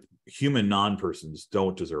 But human non-persons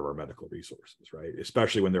don't deserve our medical resources, right?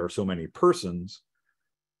 Especially when there are so many persons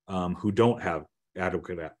who don't have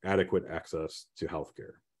adequate access to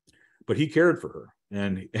healthcare. But he cared for her.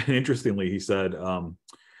 And interestingly, he said,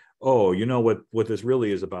 oh, what this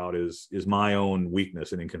really is about is my own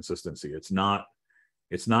weakness and inconsistency. It's not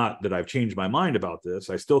that I've changed my mind about this.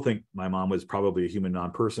 I still think my mom was probably a human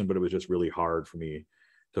non-person, but it was just really hard for me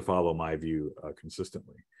to follow my view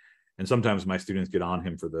consistently. And sometimes my students get on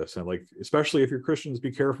him for this. And like, especially if you're Christians,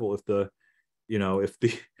 be careful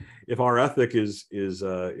if our ethic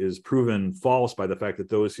is proven false by the fact that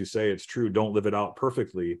those who say it's true don't live it out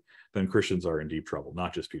perfectly, then Christians are in deep trouble,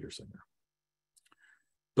 not just Peter Singer.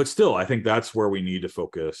 But still, I think that's where we need to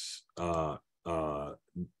focus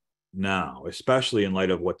now, especially in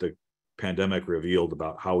light of what the pandemic revealed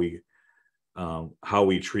about how we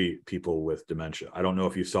treat people with dementia. I don't know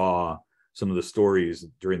if you saw some of the stories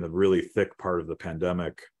during the really thick part of the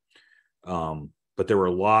pandemic, but there were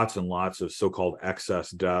lots and lots of so-called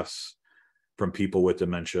excess deaths from people with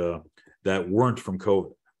dementia that weren't from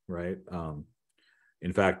COVID, right?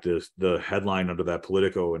 In fact, the headline under that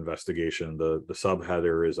Politico investigation, the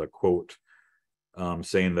subheader is a quote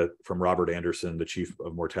saying that from Robert Anderson, the chief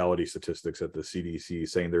of mortality statistics at the CDC,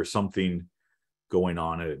 saying there's something going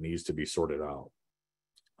on and it needs to be sorted out.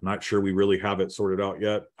 I'm not sure we really have it sorted out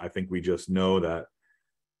yet. I think we just know that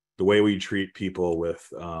the way we treat people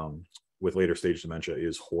with later stage dementia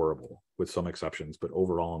is horrible, with some exceptions, but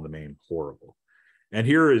overall in the main, horrible. And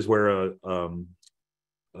here is where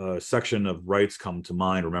a section of rights come to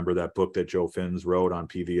mind. Remember that book that Joe Finns wrote on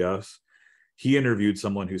PVS? He interviewed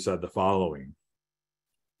someone who said the following.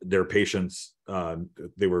 Their patients,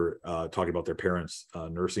 they were talking about their parents'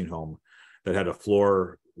 nursing home that had a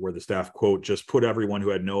floor where the staff, quote, just put everyone who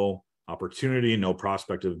had no opportunity, no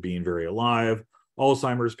prospect of being very alive,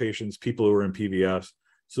 Alzheimer's patients, people who were in PVS.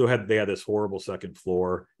 So they had this horrible second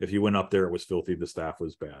floor. If you went up there, it was filthy. The staff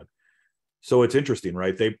was bad. So it's interesting,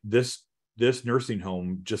 right? This nursing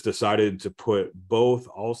home just decided to put both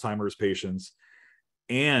Alzheimer's patients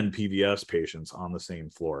and PVS patients on the same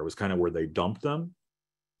floor. It was kind of where they dumped them,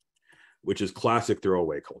 which is classic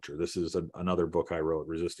throwaway culture. This is another book I wrote,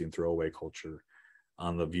 Resisting Throwaway Culture,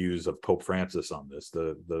 on the views of Pope Francis on this.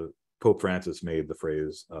 The Pope Francis made the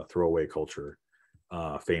phrase throwaway culture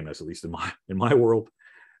famous, at least in my world.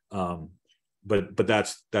 But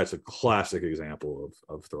that's a classic example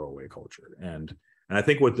of throwaway culture. And I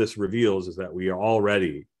think what this reveals is that we are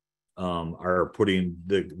already are putting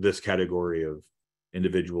this category of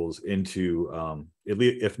individuals into, at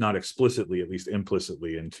least, if not explicitly, at least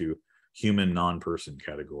implicitly, into human non-person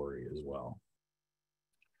category as well.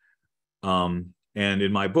 And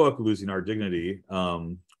in my book, Losing Our Dignity,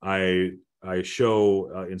 I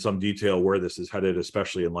show in some detail where this is headed,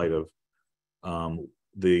 especially in light of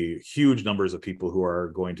the huge numbers of people who are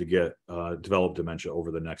going to get develop dementia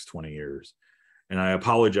over the next 20 years. And I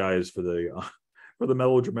apologize for the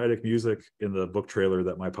melodramatic music in the book trailer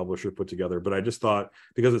that my publisher put together, but I just thought,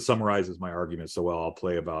 because it summarizes my argument so well, I'll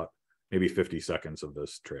play about maybe 50 seconds of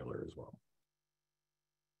this trailer as well.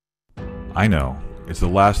 I know, it's the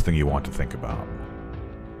last thing you want to think about.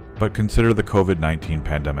 but consider the COVID-19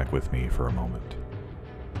 pandemic with me for a moment.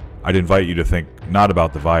 I'd invite you to think not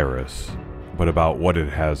about the virus, but about what it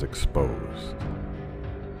has exposed.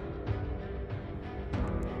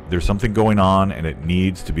 There's something going on and it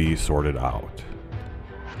needs to be sorted out.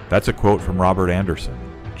 That's a quote from Robert Anderson,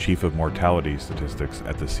 Chief of Mortality Statistics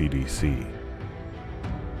at the CDC.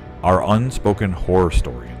 Our unspoken horror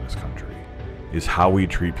story in this country is how we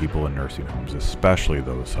treat people in nursing homes, especially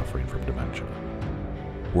those suffering from dementia.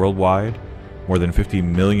 Worldwide, more than 50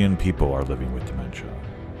 million people are living with dementia.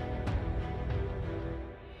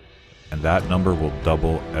 And that number will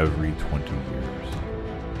double every 20 years.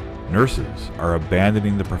 Nurses are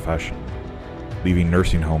abandoning the profession, leaving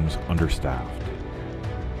nursing homes understaffed.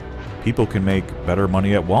 People can make better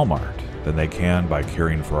money at Walmart than they can by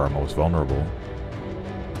caring for our most vulnerable.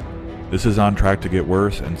 This is on track to get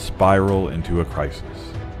worse and spiral into a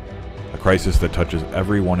crisis that touches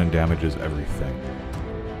everyone and damages everything.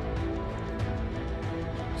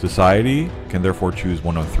 Society can therefore choose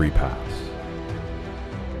one of three paths.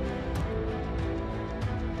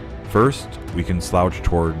 First, we can slouch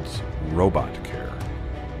towards robot care,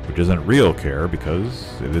 which isn't real care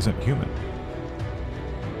because it isn't human.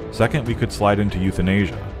 Second, we could slide into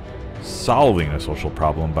euthanasia, solving a social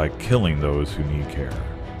problem by killing those who need care.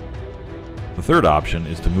 The third option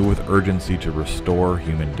is to move with urgency to restore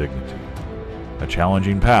human dignity. A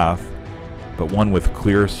challenging path, but one with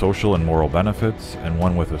clear social and moral benefits, and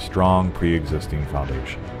one with a strong pre-existing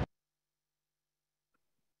foundation.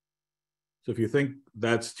 So if you think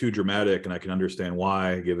that's too dramatic, and I can understand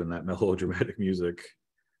why, given that melodramatic music,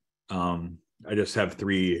 I just have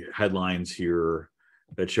three headlines here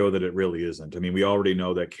that show that it really isn't. I mean, we already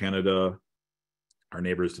know that Canada, our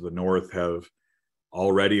neighbors to the north, have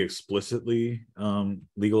already explicitly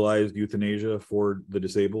legalized euthanasia for the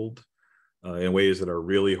disabled in ways that are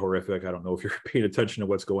really horrific. I don't know if you're paying attention to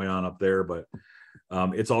what's going on up there, but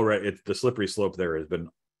the slippery slope there has been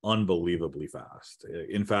unbelievably fast.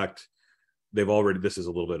 In fact, this is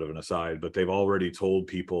a little bit of an aside, but they've already told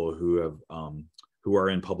people who are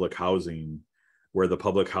in public housing, where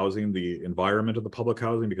the environment of the public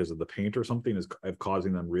housing, because of the paint or something, is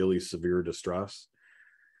causing them really severe distress,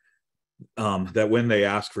 that when they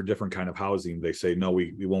ask for different kind of housing, they say, no,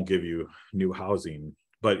 we won't give you new housing,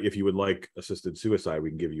 but if you would like assisted suicide, we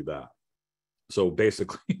can give you that. So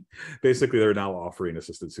basically they're now offering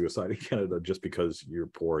assisted suicide in Canada just because you're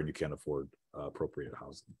poor and you can't afford appropriate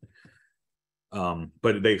housing.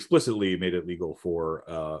 But they explicitly made it legal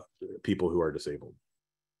for people who are disabled.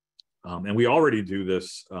 And we already do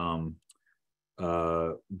this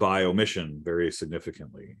by omission very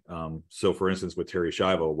significantly. So for instance, with Terri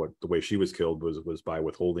Schiavo, the way she was killed was by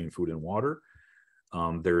withholding food and water.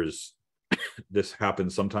 This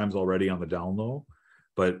happens sometimes already on the down low,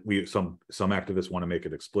 but some activists want to make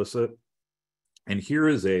it explicit. And here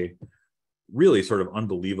is a really sort of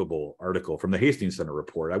unbelievable article from the Hastings Center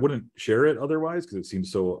report. I wouldn't share it otherwise because it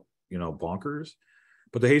seems so, bonkers.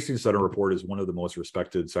 But the Hastings Center report is one of the most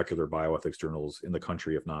respected secular bioethics journals in the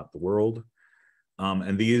country, if not the world.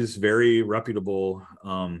 And these very reputable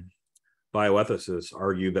bioethicists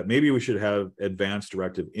argue that maybe we should have advanced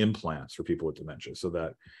directive implants for people with dementia, so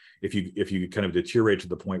that if you kind of deteriorate to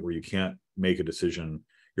the point where you can't make a decision,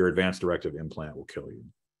 your advanced directive implant will kill you.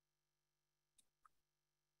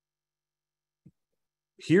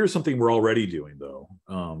 Here's something we're already doing, though,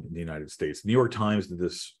 in the United States. The New York Times did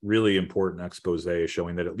this really important expose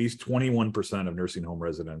showing that at least 21% of nursing home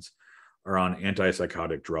residents are on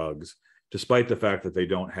antipsychotic drugs, despite the fact that they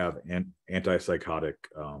don't have antipsychotic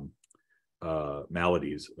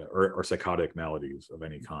maladies or psychotic maladies of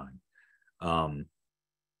any kind.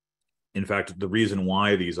 In fact, the reason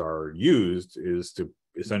why these are used is to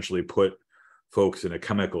essentially put folks in a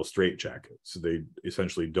chemical straitjacket, so they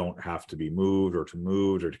essentially don't have to be moved or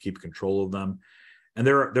to keep control of them. And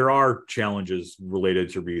there are challenges related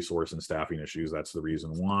to resource and staffing issues. That's the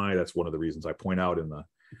reason why. That's one of the reasons I point out in the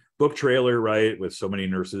book trailer, right, with so many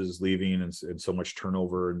nurses leaving and so much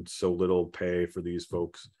turnover and so little pay for these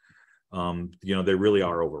folks. They really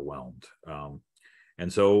are overwhelmed.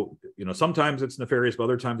 And so, sometimes it's nefarious, but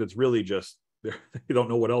other times it's really just they don't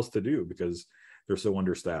know what else to do because they're so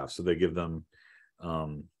understaffed. So they give them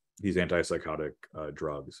these antipsychotic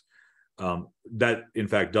drugs. That, in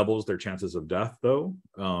fact, doubles their chances of death, though.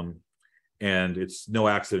 And it's no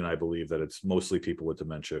accident, I believe, that it's mostly people with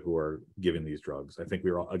dementia who are giving these drugs. I think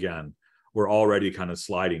we're already kind of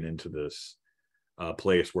sliding into this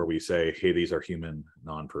place where we say, hey, these are human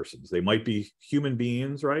non-persons. They might be human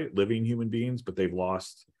beings, right? Living human beings, but they've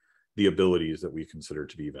lost the abilities that we consider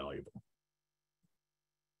to be valuable.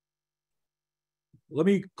 let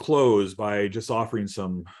me close by just offering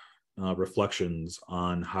some reflections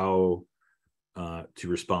on how to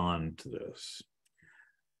respond to this.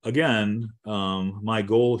 Again, my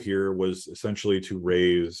goal here was essentially to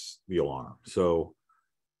raise the alarm. So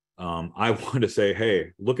I want to say,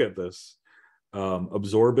 hey, look at this,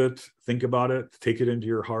 absorb it, think about it, take it into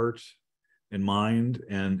your heart and mind,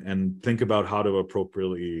 and think about how to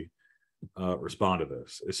appropriately respond to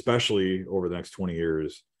this, especially over the next 20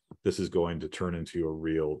 years. This is going to turn into a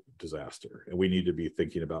real disaster, and we need to be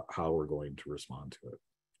thinking about how we're going to respond to it.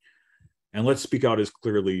 And let's speak out as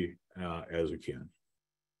clearly as we can.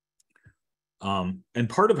 And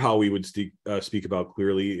part of how we would speak about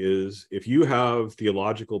clearly is if you have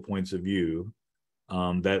theological points of view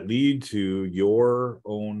that lead to your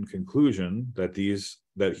own conclusion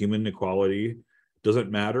that human equality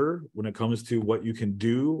doesn't matter when it comes to what you can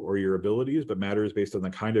do or your abilities, but matters based on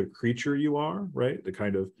the kind of creature you are, right? The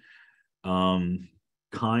kind of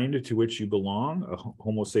kind to which you belong, a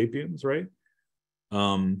Homo sapiens, right?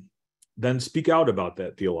 Then speak out about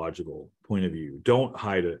that theological point of view. Don't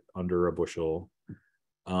hide it under a bushel.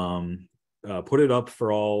 Put it up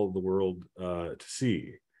for all the world to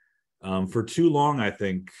see. For too long, I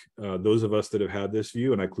think those of us that have had this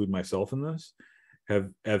view, and I include myself in this,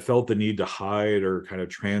 have felt the need to hide or kind of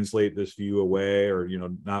translate this view away, or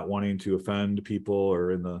not wanting to offend people,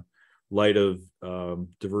 or in the light of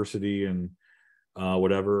diversity and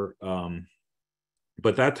whatever.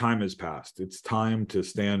 But that time has passed. It's time to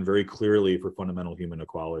stand very clearly for fundamental human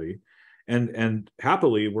equality. And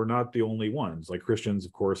happily, we're not the only ones. Like Christians,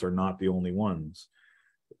 of course, are not the only ones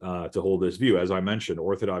to hold this view. As I mentioned,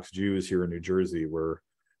 Orthodox Jews here in New Jersey were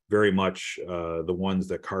very much the ones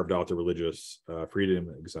that carved out the religious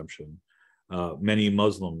freedom exemption. Many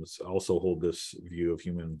Muslims also hold this view of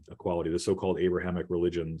human equality. The so-called Abrahamic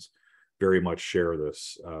religions very much share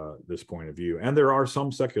this point of view. And there are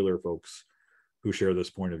some secular folks who share this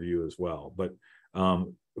point of view as well. But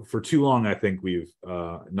for too long, I think we've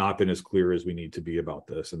not been as clear as we need to be about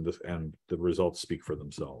this, and the results speak for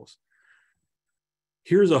themselves.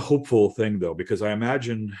 Here's a hopeful thing, though, because I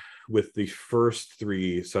imagine with the first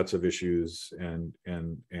three sets of issues and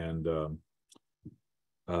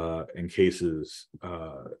cases,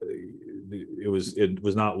 it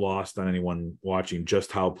was not lost on anyone watching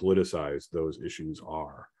just how politicized those issues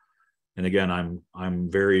are. And again,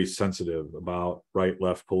 I'm very sensitive about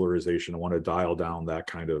right-left polarization. I want to dial down that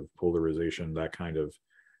kind of polarization, that kind of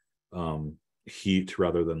heat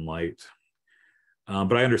rather than light.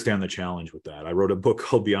 But I understand the challenge with that. I wrote a book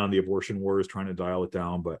called Beyond the Abortion Wars, trying to dial it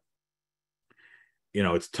down. But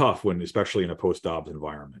it's tough when, especially in a post-Dobbs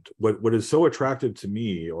environment. What is so attractive to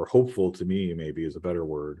me, or hopeful to me, maybe is a better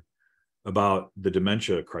word, about the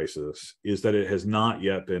dementia crisis is that it has not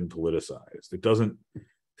yet been politicized. It doesn't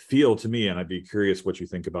feel to me, and I'd be curious what you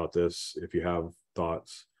think about this if you have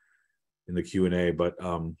thoughts in the Q&A, but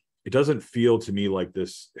it doesn't feel to me like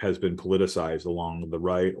this has been politicized along the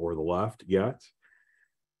right or the left yet.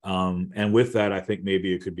 And with that, I think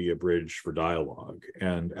maybe it could be a bridge for dialogue.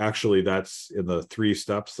 And actually, that's in the 3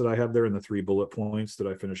 steps that I have there, in the 3 bullet points that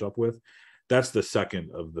I finish up with. That's the second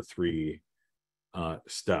of the 3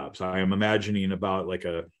 steps. I am imagining about like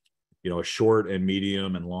a short and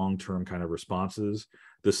medium and long-term kind of responses.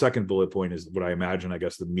 The second bullet point is what I imagine, I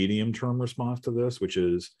guess, the medium-term response to this, which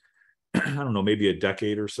is, I don't know, maybe a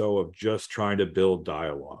decade or so of just trying to build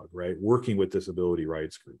dialogue, right? Working with disability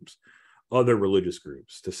rights groups, other religious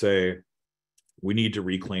groups, to say we need to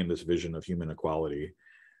reclaim this vision of human equality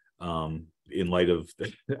in light of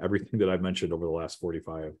everything that I've mentioned over the last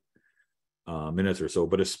 45 minutes or so,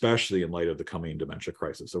 but especially in light of the coming dementia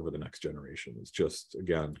crisis over the next generation. It's just,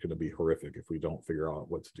 again, going to be horrific if we don't figure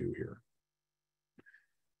out what to do here.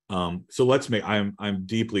 So I'm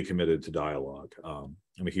deeply committed to dialogue. I'm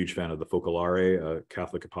a huge fan of the Focolare, a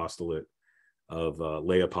Catholic apostolate of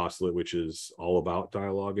lay apostolate, which is all about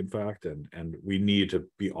dialogue, in fact, and we need to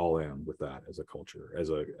be all in with that as a culture, as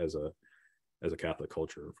a Catholic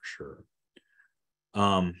culture, for sure.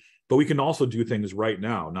 But we can also do things right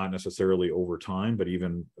now, not necessarily over time, but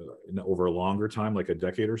even over a longer time, like a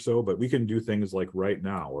decade or so. But we can do things like right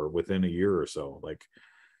now, or within a year or so, like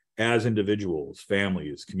as individuals,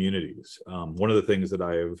 families, communities. One of the things that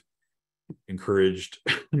I have encouraged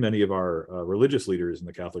many of our religious leaders in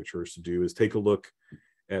the Catholic Church to do is take a look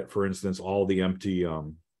at, for instance, all the empty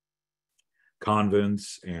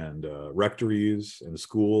convents and rectories and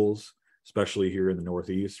schools, especially here in the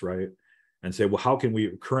Northeast, right? And say, well, how can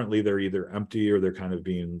we, currently they're either empty or they're kind of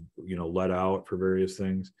being, let out for various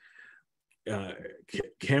things.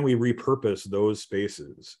 Can we repurpose those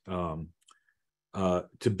spaces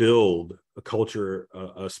to build a culture,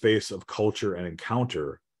 a space of culture and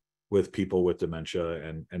encounter with people with dementia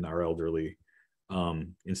and our elderly,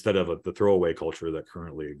 instead of the throwaway culture that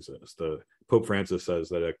currently exists. Pope Francis says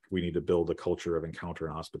that we need to build a culture of encounter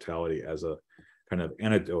and hospitality as a kind of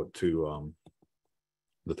antidote to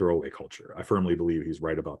the throwaway culture. I firmly believe he's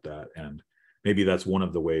right about that. And maybe that's one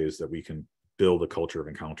of the ways that we can build a culture of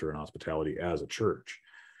encounter and hospitality as a church,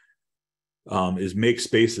 is make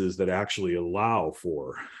spaces that actually allow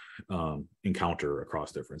for encounter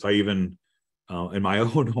across difference. I even, in my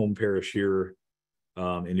own home parish here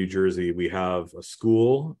in New Jersey, we have a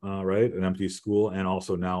school, right? An empty school, and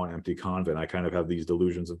also now an empty convent. I kind of have these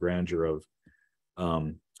delusions of grandeur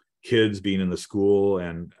of kids being in the school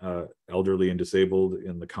and elderly and disabled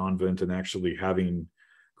in the convent, and actually having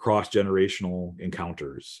cross-generational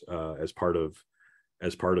encounters as part of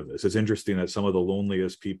this. It's interesting that some of the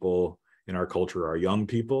loneliest people in our culture are young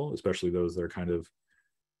people, especially those that are kind of,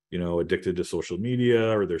 addicted to social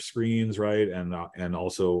media or their screens, right? And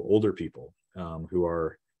also older people who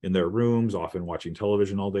are in their rooms, often watching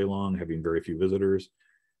television all day long, having very few visitors.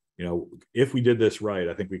 If we did this right,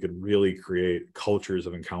 I think we could really create cultures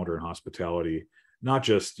of encounter and hospitality, not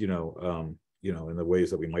just, in the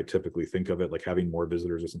ways that we might typically think of it, like having more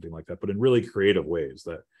visitors or something like that, but in really creative ways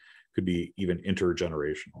that could be even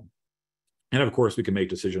intergenerational. And of course, we can make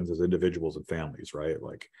decisions as individuals and families, right?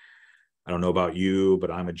 Like, I don't know about you,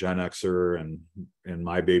 but I'm a Gen Xer, and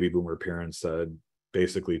my baby boomer parents said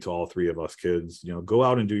basically to all three of us kids, go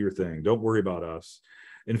out and do your thing. Don't worry about us.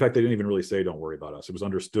 In fact, they didn't even really say, don't worry about us. It was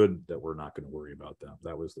understood that we're not going to worry about them.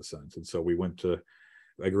 That was the sense. And so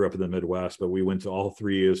I grew up in the Midwest, but we went to all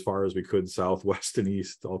three as far as we could, South, West, and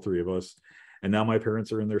East, all three of us. And now my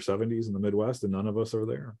parents are in their 70s in the Midwest, and none of us are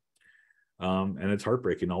there. And it's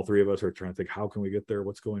heartbreaking. All three of us are trying to think, how can we get there?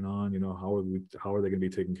 What's going on? How are they going to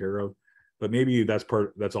be taken care of? But maybe that's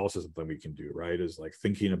also something we can do, right? Is like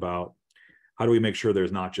thinking about, how do we make sure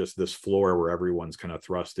there's not just this floor where everyone's kind of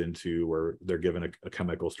thrust into, where they're given a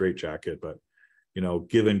chemical straitjacket, but,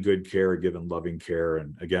 given good care, given loving care,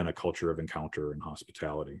 and again, a culture of encounter and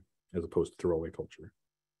hospitality as opposed to throwaway culture.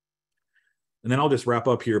 And then I'll just wrap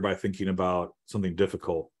up here by thinking about something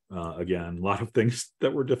difficult. Again, a lot of things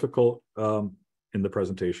that were difficult in the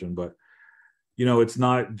presentation, but it's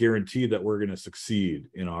not guaranteed that we're going to succeed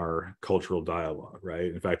in our cultural dialogue, right?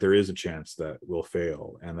 In fact, there is a chance that we'll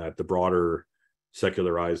fail, and that the broader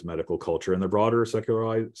secularized medical culture and the broader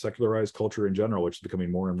secularized culture in general, which is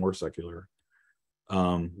becoming more and more secular,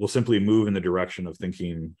 will simply move in the direction of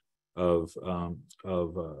thinking of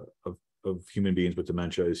human beings with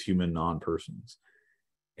dementia as human non-persons.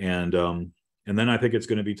 And then I think it's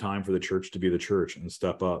going to be time for the church to be the church and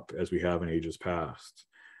step up, as we have in ages past,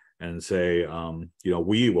 and say,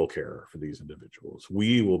 we will care for these individuals.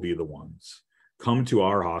 We will be the ones. Come to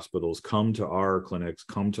our hospitals, come to our clinics,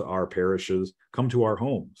 come to our parishes, come to our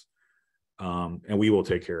homes, and we will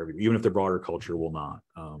take care of you. Even if the broader culture will not,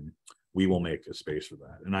 we will make a space for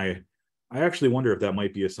that. And I actually wonder if that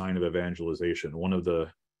might be a sign of evangelization. One of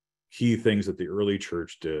the key things that the early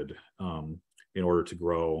church did in order to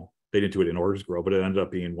grow, they didn't do it in order to grow, but it ended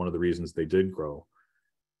up being one of the reasons they did grow,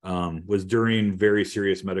 was during very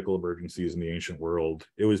serious medical emergencies in the ancient world.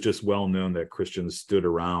 It was just well known that Christians stood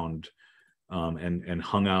around and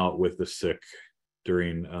hung out with the sick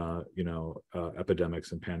during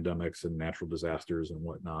epidemics and pandemics and natural disasters and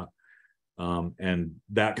whatnot. And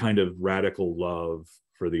that kind of radical love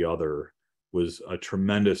for the other was a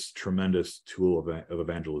tremendous tool of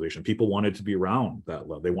evangelization. People wanted to be around that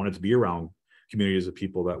love. They wanted to be around communities of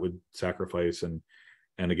people that would sacrifice and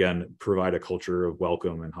again provide a culture of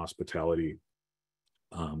welcome and hospitality,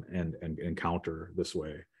 and encounter this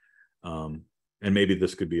way. And maybe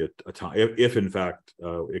this could be a time, if in fact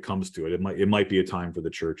it comes to it, it might be a time for the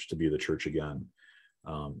church to be the church again,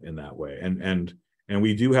 in that way. And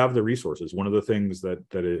we do have the resources. One of the things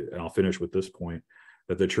and I'll finish with this point,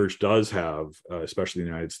 that the church does have, especially in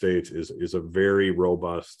the United States, is a very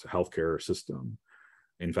robust healthcare system.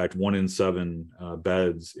 In fact, 1 in 7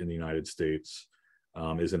 beds in the United States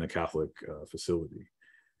is in a Catholic facility.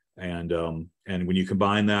 And when you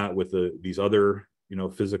combine that with these other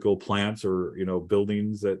physical plants or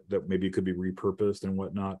buildings that maybe could be repurposed and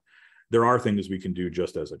whatnot, there are things we can do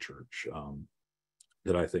just as a church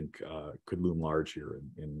that I think could loom large here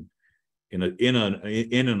in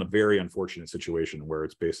a very unfortunate situation where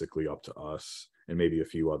it's basically up to us and maybe a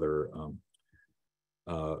few other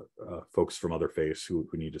folks from other faiths who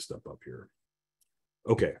need to step up here.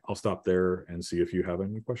 Okay, I'll stop there and see if you have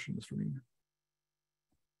any questions for me.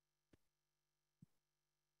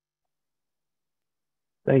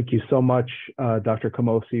 Thank you so much, Dr.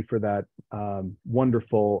 Camosy, for that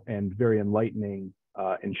wonderful and very enlightening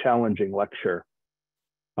and challenging lecture.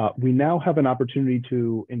 We now have an opportunity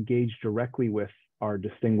to engage directly with our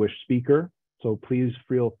distinguished speaker. So please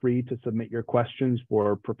feel free to submit your questions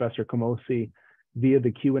for Professor Camosy via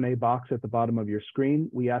the Q&A box at the bottom of your screen.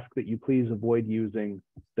 We ask that you please avoid using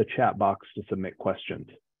the chat box to submit questions.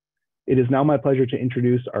 It is now my pleasure to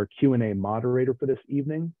introduce our Q&A moderator for this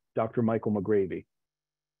evening, Dr. Michael McGravy.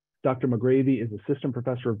 Dr. McGravy is Assistant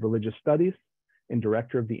Professor of Religious Studies and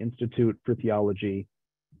Director of the Institute for Theology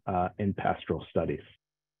and Pastoral Studies.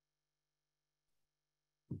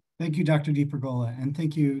 Thank you, Dr. DiPergola, and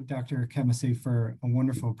thank you, Dr. Camosy, for a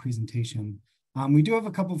wonderful presentation. We do have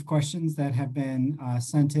a couple of questions that have been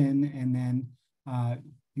sent in, and then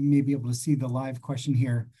you may be able to see the live question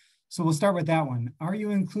here. So we'll start with that one. Are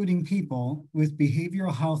you including people with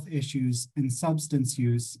behavioral health issues and substance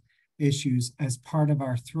use issues as part of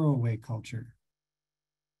our throwaway culture?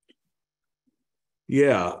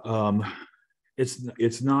 Yeah,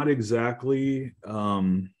 it's not exactly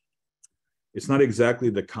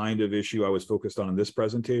the kind of issue I was focused on in this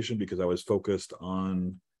presentation, because I was focused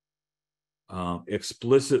on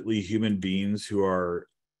explicitly human beings who are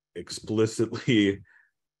explicitly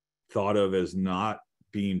thought of as not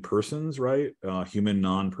being persons, right? Human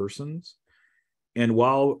non-persons. And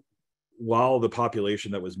while the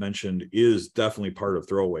population that was mentioned is definitely part of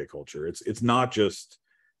throwaway culture, it's not just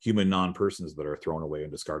human non-persons that are thrown away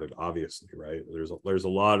and discarded, obviously, right? There's a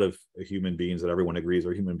lot of human beings that everyone agrees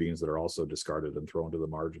are human beings that are also discarded and thrown to the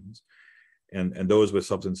margins. And those with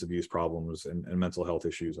substance abuse problems and mental health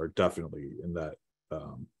issues are definitely in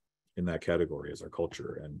that category as our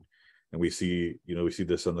culture. And we see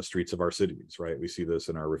this on the streets of our cities, right? We see this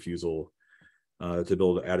in our refusal to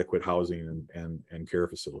build adequate housing and care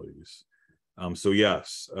facilities. So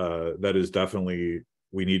yes, that is definitely,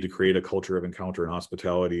 we need to create a culture of encounter and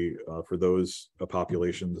hospitality for those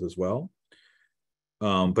populations as well.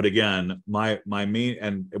 But again, my main,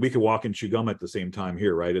 and we could walk and chew gum at the same time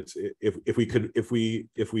here, right? It's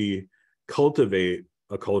if we cultivate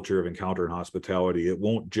a culture of encounter and hospitality, it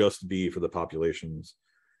won't just be for the populations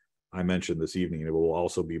I mentioned this evening. It will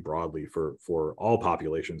also be broadly for all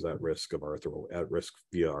populations at risk via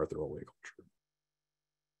our throwaway culture.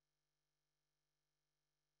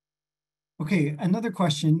 Okay, another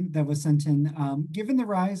question that was sent in. Given the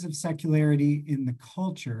rise of secularity in the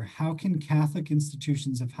culture, how can Catholic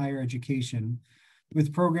institutions of higher education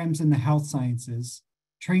with programs in the health sciences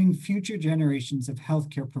train future generations of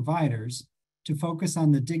healthcare providers to focus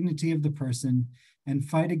on the dignity of the person and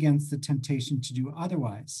fight against the temptation to do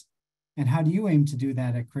otherwise? And how do you aim to do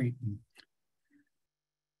that at Creighton?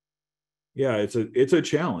 Yeah, it's a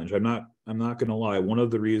challenge. I'm not going to lie. One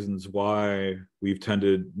of the reasons why we've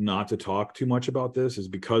tended not to talk too much about this is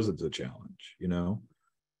because it's a challenge, you know.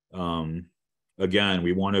 Again,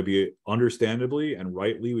 we want to be, understandably and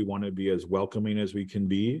rightly, we want to be as welcoming as we can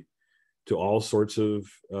be to all sorts of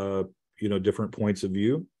different points of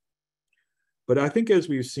view. But I think, as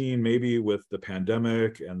we've seen maybe with the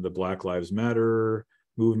pandemic and the Black Lives Matter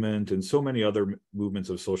movement and so many other movements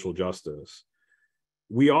of social justice,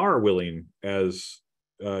 we are willing as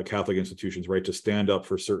Catholic institutions, right, to stand up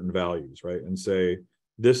for certain values, right, and say,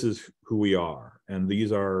 this is who we are, and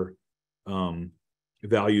these are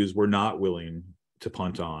values we're not willing to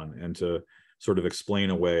punt on and to sort of explain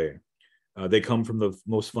away. They come from the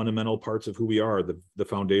most fundamental parts of who we are, the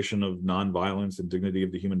foundation of nonviolence and dignity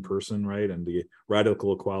of the human person, right, and the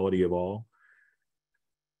radical equality of all.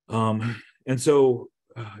 And so,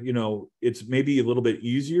 it's maybe a little bit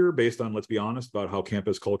easier, based on, let's be honest, about how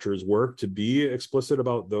campus cultures work, to be explicit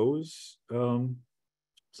about those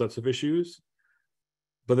sets of issues.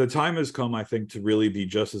 But the time has come, I think, to really be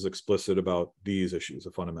just as explicit about these issues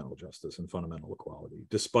of fundamental justice and fundamental equality,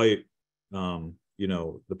 despite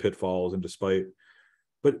the pitfalls and despite.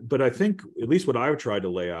 But I think, at least what I've tried to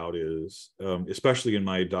lay out is, especially in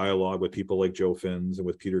my dialogue with people like Joe Finns and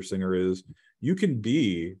with Peter Singer, is you can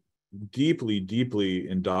be deeply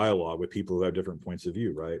in dialogue with people who have different points of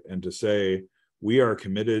view, right? And to say, we are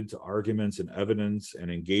committed to arguments and evidence and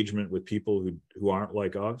engagement with people who aren't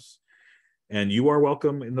like us. And you are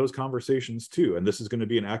welcome in those conversations too. And this is going to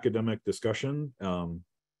be an academic discussion.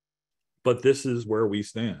 But this is where we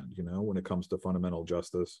stand, when it comes to fundamental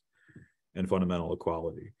justice and fundamental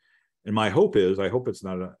equality. And my hope is, I hope it's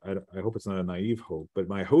not a naive hope, but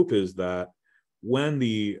my hope is that when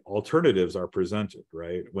the alternatives are presented,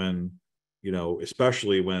 right, when,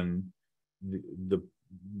 especially when the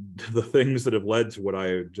things that have led to what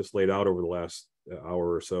I just laid out over the last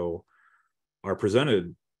hour or so are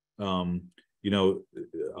presented,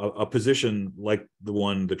 a position like the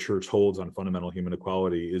one the church holds on fundamental human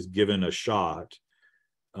equality is given a shot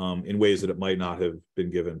in ways that it might not have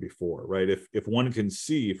been given before, right? If one can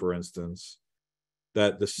see, for instance,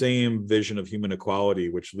 that the same vision of human equality,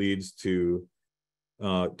 which leads to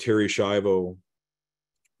Terry Schiavo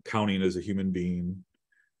counting as a human being,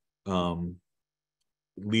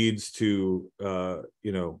 leads to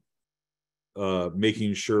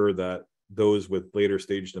making sure that those with later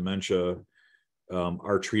stage dementia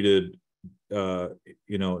are treated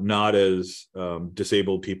not as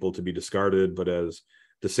disabled people to be discarded, but as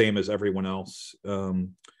the same as everyone else,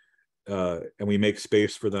 and we make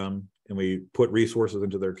space for them, and we put resources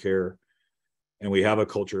into their care, and we have a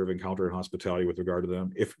culture of encounter and hospitality with regard to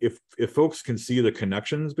them. If folks can see the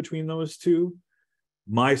connections between those two,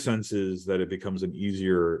 my sense is that it becomes an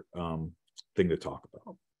easier thing to talk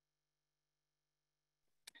about.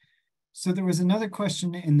 So there was another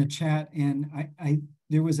question in the chat, and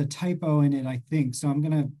there was a typo in it, I think. So I'm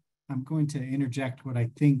going to interject what I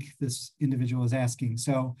think this individual is asking.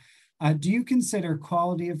 So do you consider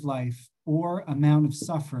quality of life or amount of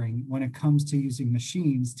suffering when it comes to using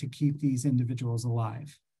machines to keep these individuals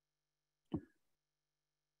alive?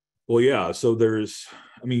 Well, yeah, so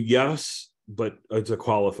yes, but it's a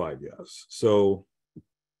qualified yes. So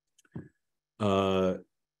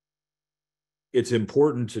it's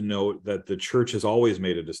important to note that the church has always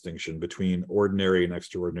made a distinction between ordinary and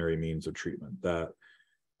extraordinary means of treatment, that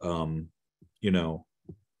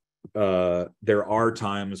there are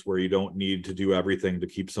times where you don't need to do everything to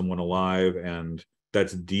keep someone alive, and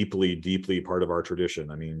that's deeply, deeply part of our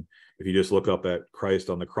tradition. I mean, if you just look up at Christ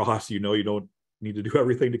on the cross, you don't need to do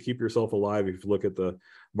everything to keep yourself alive. If you look at the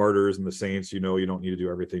martyrs and the saints, you don't need to do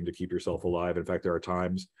everything to keep yourself alive. In fact, there are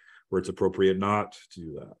times where it's appropriate not to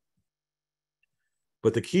do that.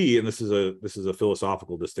 But the key, and this is a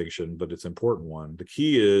philosophical distinction, but it's an important one. The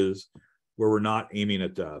key is where we're not aiming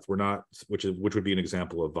at death. We're not, which would be an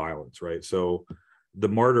example of violence, right? So the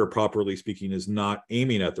martyr, properly speaking, is not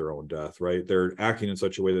aiming at their own death, right? They're acting in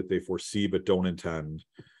such a way that they foresee but don't intend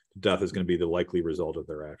death is going to be the likely result of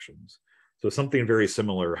their actions. So something very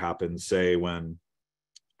similar happens, say, when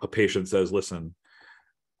a patient says, listen,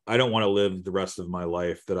 I don't want to live the rest of my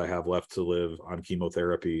life that I have left to live on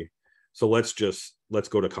chemotherapy. So let's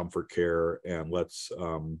go to comfort care, and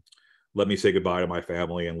let me say goodbye to my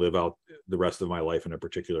family and live out the rest of my life in a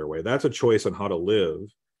particular way. That's a choice on how to live,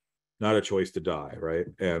 not a choice to die, right?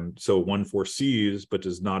 And so one foresees but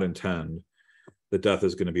does not intend that death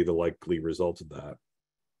is going to be the likely result of that.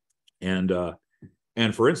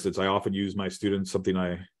 And for instance, I often use my students something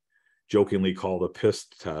I jokingly call the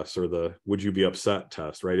pissed test, or the would you be upset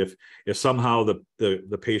test, right? If somehow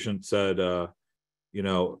the patient said,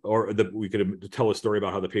 we could tell a story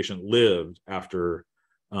about how the patient lived after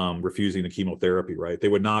refusing the chemotherapy, right? They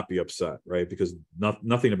would not be upset, right? Because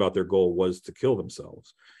nothing about their goal was to kill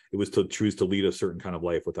themselves. It was to choose to lead a certain kind of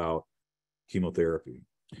life without chemotherapy.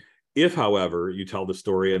 If, however, you tell the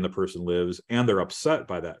story and the person lives and they're upset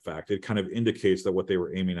by that fact, it kind of indicates that what they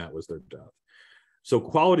were aiming at was their death. So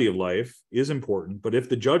quality of life is important, but if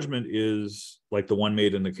the judgment is like the one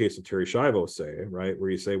made in the case of Terry Schiavo, say, right,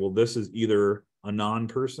 where you say, well, this is either a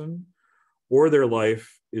non-person or their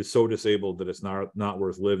life is so disabled that it's not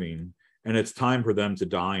worth living, and it's time for them to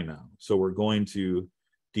die now. So we're going to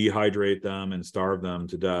dehydrate them and starve them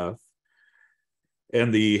to death.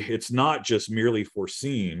 And it's not just merely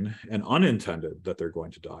foreseen and unintended that they're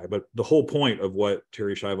going to die, but the whole point of what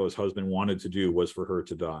Terry Schiavo's husband wanted to do was for her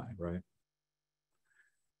to die, right?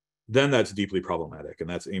 Then that's deeply problematic, and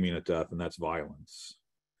that's aiming at death, and that's violence.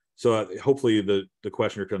 So hopefully the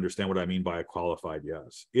questioner can understand what I mean by a qualified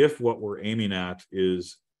yes. If what we're aiming at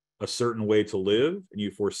is a certain way to live, and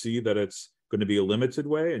you foresee that it's going to be a limited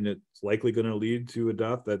way, and it's likely going to lead to a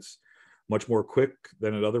death that's much more quick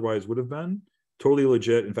than it otherwise would have been, totally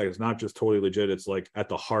legit. In fact, it's not just totally legit, it's like at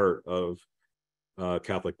the heart of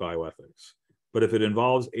Catholic bioethics. But if it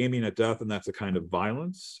involves aiming at death, and that's a kind of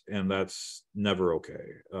violence, and that's never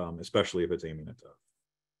okay, especially if it's aiming at death.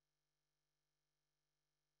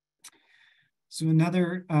 So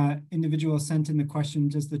another individual sent in the question,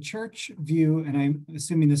 does the church view, and I'm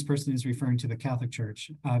assuming this person is referring to the Catholic Church,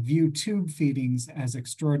 view tube feedings as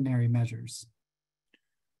extraordinary measures?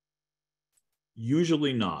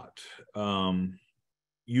 Usually not.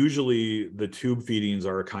 Usually the tube feedings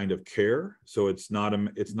are a kind of care. So it's not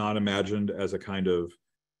imagined as a kind of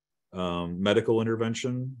medical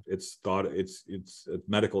intervention. It's thought it's a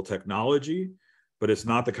medical technology, but it's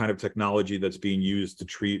not the kind of technology that's being used to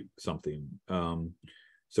treat something.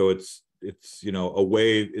 So it's a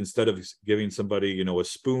way, instead of giving somebody a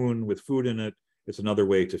spoon with food in it, It's another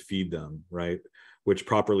way to feed them, right? Which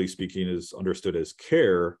properly speaking is understood as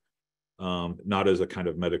care, not as a kind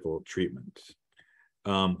of medical treatment.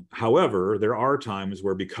 However, there are times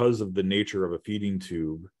where, because of the nature of a feeding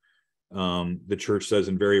tube, the church says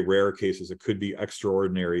in very rare cases, it could be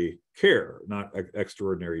extraordinary care, not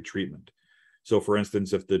extraordinary treatment. So for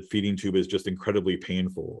instance, if the feeding tube is just incredibly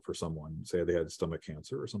painful for someone, say they had stomach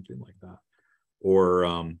cancer or something like that, or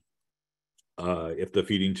if the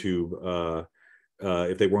feeding tube,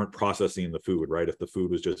 if they weren't processing the food, right? If the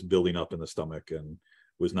food was just building up in the stomach and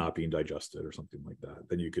was not being digested or something like that,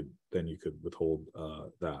 then you could withhold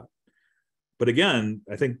that. But again,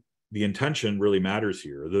 I think the intention really matters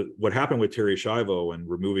here. What happened with Terri Schiavo and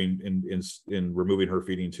removing her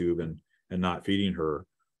feeding tube and not feeding her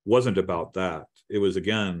wasn't about that. It was,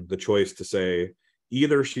 again, the choice to say,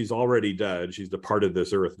 either she's already dead, she's departed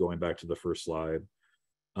this earth, going back to the first slide,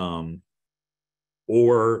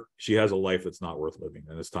 or she has a life that's not worth living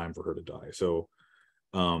and it's time for her to die. So,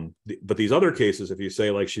 but these other cases, if you say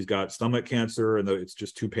like she's got stomach cancer and it's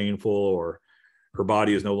just too painful, or her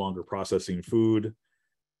body is no longer processing food,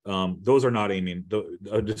 those are not aiming,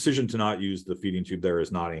 a decision to not use the feeding tube there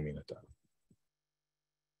is not aiming at that.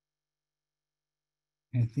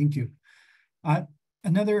 Okay, thank you.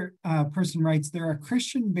 Another person writes, there are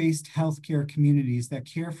Christian-based healthcare communities that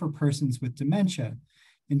care for persons with dementia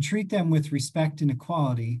and treat them with respect and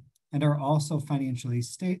equality, and are also financially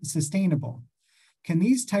sustainable. Can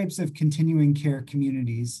these types of continuing care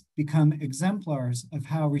communities become exemplars of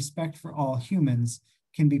how respect for all humans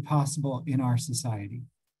can be possible in our society?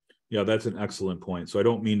 Yeah, that's an excellent point. So I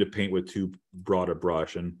don't mean to paint with too broad a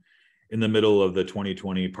brush. And in the middle of the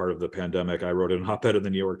 2020 part of the pandemic, I wrote an op-ed in the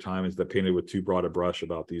New York Times that painted with too broad a brush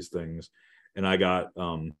about these things. And I got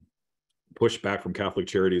pushed back from Catholic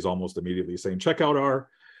Charities almost immediately saying, check out our,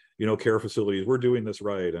 care facilities. We're doing this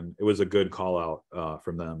right. And it was a good call out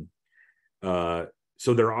from them.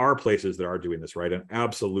 So there are places that are doing this right. And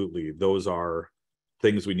absolutely, those are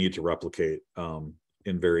things we need to replicate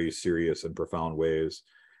in very serious and profound ways.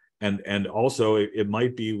 And also, it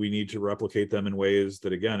might be we need to replicate them in ways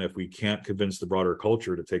that, again, if we can't convince the broader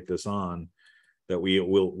culture to take this on, that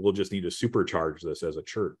we'll just need to supercharge this as a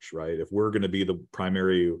church, right? If we're going to be the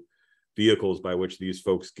primary vehicles by which these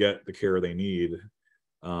folks get the care they need,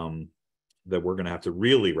 that we're going to have to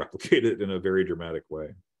really replicate it in a very dramatic way.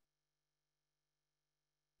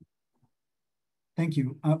 Thank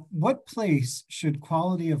you. What place should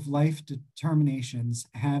quality of life determinations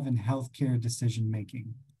have in healthcare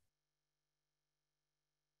decision-making?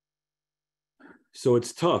 So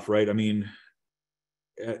it's tough, right? I mean,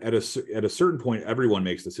 at a certain point, everyone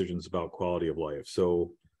makes decisions about quality of life.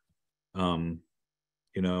 So, even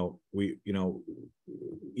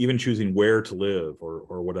choosing where to live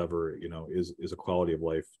or whatever, is a quality of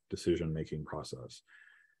life decision-making process.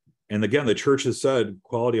 And again, the church has said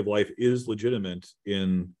quality of life is legitimate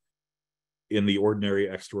in the ordinary,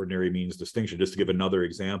 extraordinary means distinction. Just to give another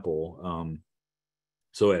example,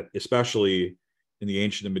 especially in the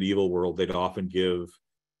ancient and medieval world, they'd often give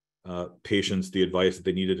patients the advice that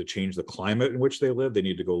they needed to change the climate in which they live. They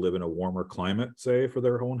need to go live in a warmer climate, say, for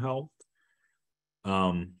their own health.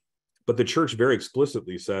 But the church very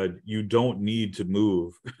explicitly said, you don't need to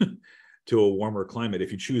move to a warmer climate.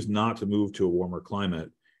 If you choose not to move to a warmer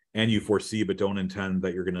climate and you foresee but don't intend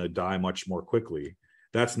that you're going to die much more quickly,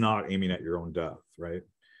 that's not aiming at your own death, right?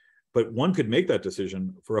 But one could make that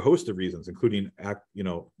decision for a host of reasons, including,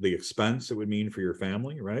 the expense it would mean for your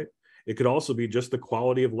family, right? It could also be just the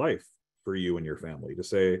quality of life for you and your family to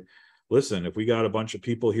say, listen, if we got a bunch of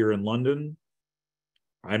people here in London,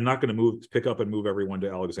 I'm not going to pick up and move everyone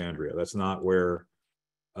to Alexandria. That's not where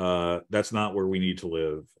we need to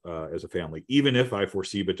live as a family, even if I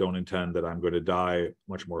foresee but don't intend that I'm going to die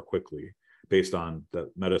much more quickly based on the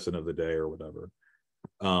medicine of the day or whatever.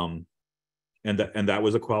 And that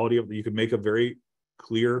was a quality of, you could make a very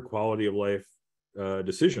clear quality of life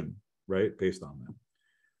decision, right, based on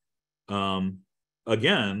that.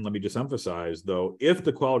 Again, let me just emphasize, though, if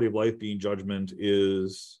the quality of life being judgment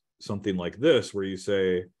is something like this, where you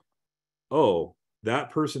say, oh,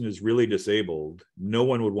 that person is really disabled, no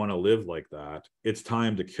one would want to live like that, it's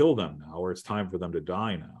time to kill them now, or it's time for them to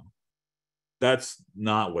die now. That's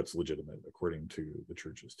not what's legitimate according to the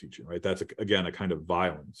church's teaching, right? That's again a kind of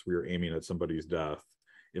violence. We are aiming at somebody's death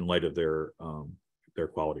in light of their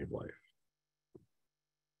quality of life.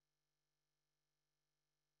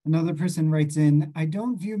 Another person writes in, I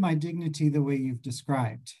don't view my dignity the way you've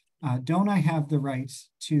described. Don't I have the right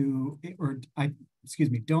to,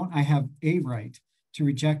 don't I have a right to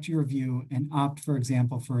reject your view and opt, for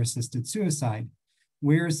example, for assisted suicide?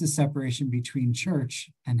 Where is the separation between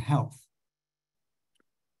church and health?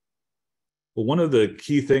 Well, one of the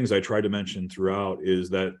key things I tried to mention throughout is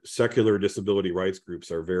that secular disability rights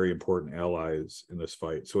groups are very important allies in this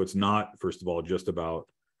fight. So it's not, first of all, just about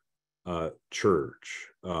church.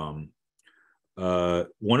 One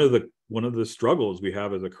of the struggles we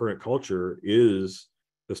have as a current culture is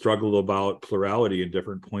the struggle about plurality and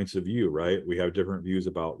different points of view, right? We have different views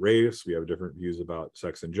about race, we have different views about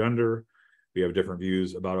sex and gender, we have different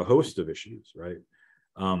views about a host of issues, right?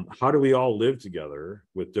 How do we all live together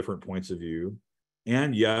with different points of view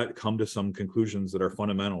and yet come to some conclusions that are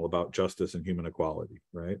fundamental about justice and human equality,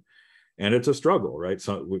 right? And it's a struggle, right?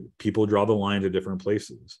 So people draw the line to different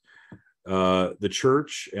places. The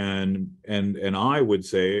church and I would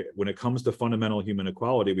say, when it comes to fundamental human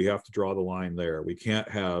equality, we have to draw the line there. We can't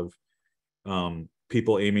have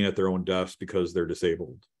people aiming at their own deaths because they're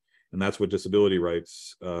disabled, and that's what disability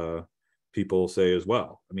rights people say as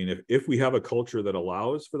well. I mean, if we have a culture that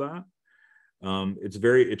allows for that,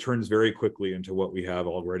 it turns very quickly into what we have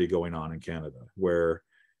already going on in Canada, where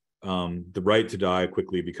the right to die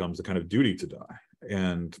quickly becomes a kind of duty to die,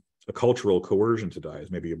 and a cultural coercion to die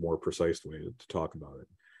is maybe a more precise way to talk about it.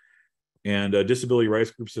 And disability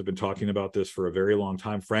rights groups have been talking about this for a very long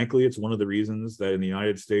time. Frankly, it's one of the reasons that in the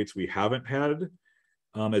United States we haven't had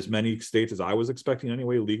as many states as I was expecting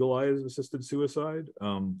anyway legalize assisted suicide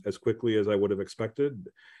as quickly as I would have expected.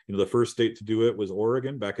 You know, the first state to do it was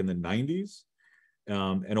Oregon back in the 90s.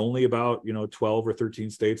 And only about 12 or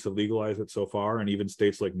 13 states have legalized it so far, and even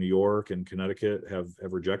states like New York and Connecticut have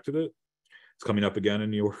rejected it. It's coming up again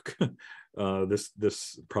in New York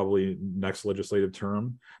this probably next legislative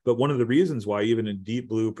term. But one of the reasons why even in deep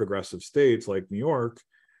blue progressive states like New York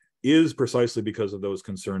is precisely because of those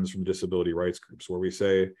concerns from disability rights groups, where we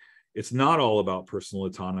say it's not all about personal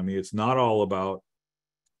autonomy, it's not all about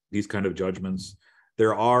these kind of judgments.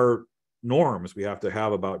 There are norms we have to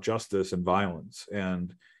have about justice and violence,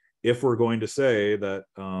 and if we're going to say that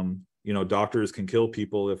doctors can kill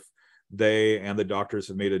people if they and the doctors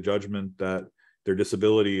have made a judgment that their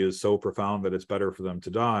disability is so profound that it's better for them to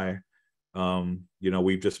die,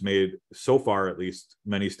 we've just made, so far at least,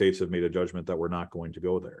 many states have made a judgment that we're not going to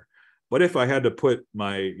go there. But if I had to put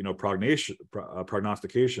my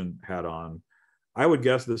prognostication hat on, I would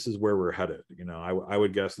guess this is where we're headed. I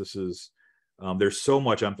would guess this is there's so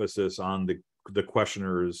much emphasis on the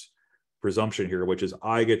questioner's presumption here, which is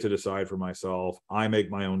I get to decide for myself. I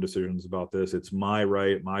make my own decisions about this. It's my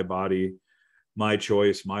right, my body, my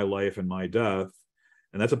choice, my life, and my death.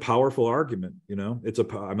 And that's a powerful argument. I'm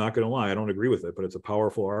not going to lie, I don't agree with it, but it's a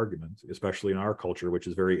powerful argument, especially in our culture, which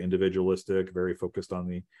is very individualistic, very focused on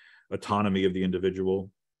the autonomy of the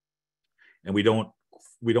individual. And we don't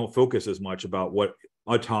focus as much about what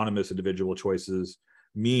autonomous individual choices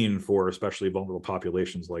mean for especially vulnerable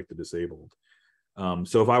populations like the disabled.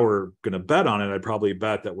 So if I were going to bet on it, I'd probably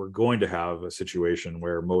bet that we're going to have a situation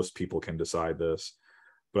where most people can decide this,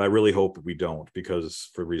 but I really hope we don't, because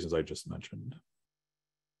for reasons I just mentioned.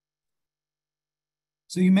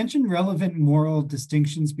 So you mentioned relevant moral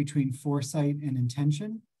distinctions between foresight and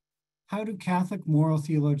intention. How do Catholic moral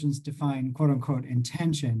theologians define quote unquote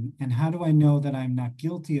intention? And how do I know that I'm not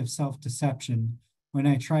guilty of self-deception when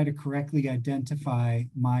I try to correctly identify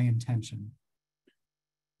my intention?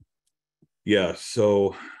 Yeah,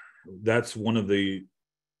 so that's one of the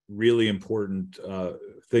really important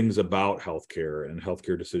things about healthcare and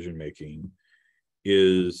healthcare decision making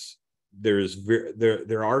is there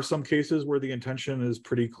are some cases where the intention is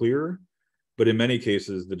pretty clear, but in many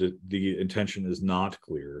cases the intention is not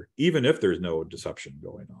clear, even if there's no deception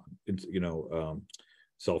going on. It's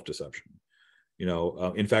self-deception.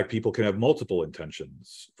 In fact, people can have multiple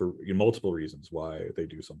intentions for multiple reasons why they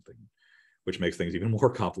do something, which makes things even more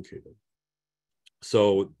complicated.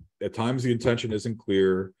 So at times the intention isn't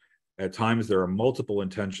clear, at times there are multiple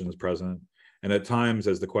intentions present, and at times,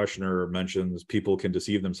 as the questioner mentions, people can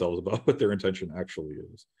deceive themselves about what their intention actually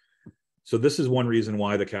is. So this is one reason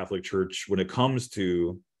why the Catholic Church, when it comes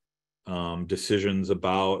to decisions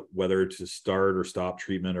about whether to start or stop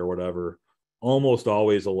treatment or whatever, almost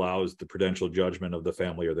always allows the prudential judgment of the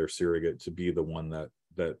family or their surrogate to be the one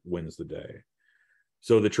that wins the day.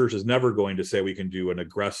 So the church is never going to say we can do an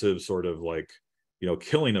aggressive sort of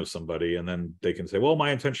killing of somebody, and then they can say, well,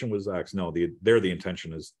 my intention was X. No, the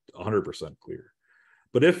intention is 100% clear.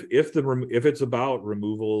 But if it's about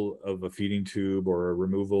removal of a feeding tube or a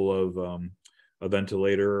removal of a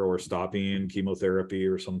ventilator or stopping chemotherapy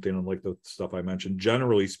or something like the stuff I mentioned,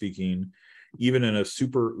 generally speaking, even in a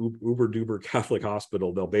super uber duper Catholic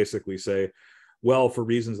hospital, they'll basically say, well, for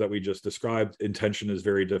reasons that we just described, intention is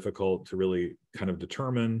very difficult to really kind of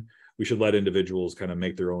determine. We should let individuals kind of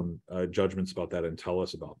make their own judgments about that and tell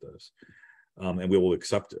us about this, and we will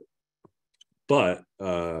accept it.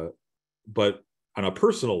 but on a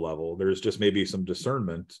personal level, there's just maybe some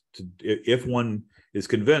discernment to, if one is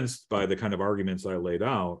convinced by the kind of arguments I laid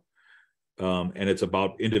out, and it's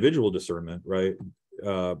about individual discernment, right?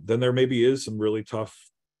 Then there maybe is some really tough,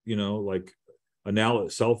 like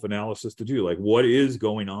self-analysis to do. Like, what is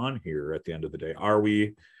going on here at the end of the day? Are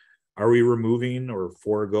we removing or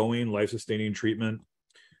foregoing life-sustaining treatment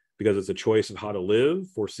because it's a choice of how to live,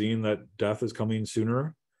 foreseeing that death is coming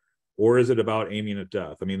sooner? Or is it about aiming at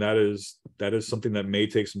death? I mean, that is something that may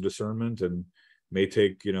take some discernment and may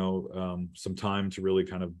take, some time to really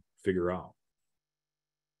kind of figure out.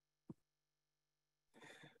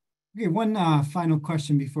 Okay, one final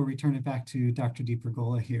question before we turn it back to Dr.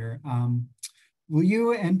 DiPergola here. Will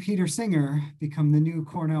you and Peter Singer become the new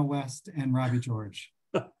Cornel West and Robbie George?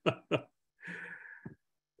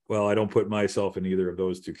 Well, I don't put myself in either of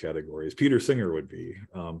those two categories. Peter Singer would be.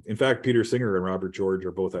 In fact, Peter Singer and Robert George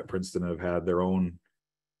are both at Princeton and have had their own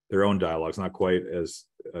dialogues, not quite as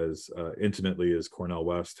intimately as Cornel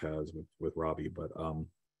West has with Robbie,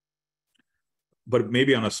 but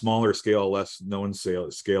maybe on a smaller scale, less known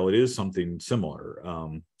scale, it is something similar.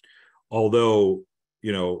 Although,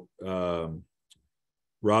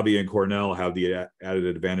 Robbie and Cornel have the added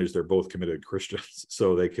advantage, they're both committed Christians,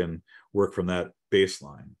 so they can work from that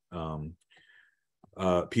baseline.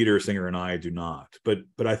 Peter Singer and I do not,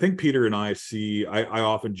 but I think Peter and I see, I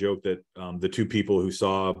often joke that the two people who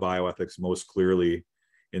saw bioethics most clearly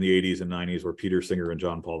in the 80s and 90s were Peter Singer and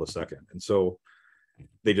John Paul II. And so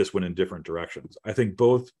they just went in different directions. I think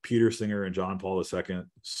both Peter Singer and John Paul II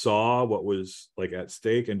saw what was like at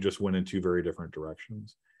stake and just went in two very different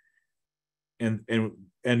directions. And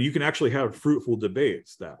you can actually have fruitful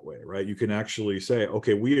debates that way, right? You can actually say,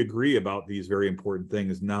 okay, we agree about these very important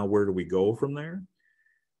things. Now, where do we go from there?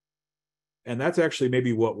 And that's actually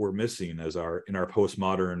maybe what we're missing in our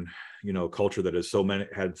postmodern, culture that has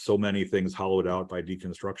had so many things hollowed out by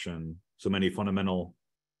deconstruction, so many fundamental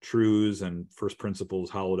truths and first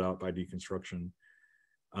principles hollowed out by deconstruction.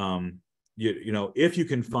 If you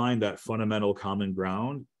can find that fundamental common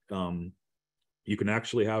ground, you can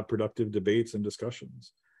actually have productive debates and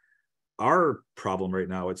discussions. Our problem right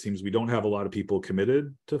now, it seems, we don't have a lot of people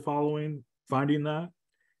committed to finding that.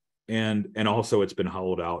 And also it's been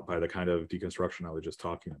hollowed out by the kind of deconstruction I was just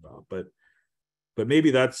talking about. But maybe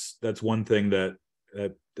that's one thing that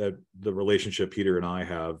the relationship Peter and I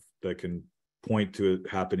have that can point to it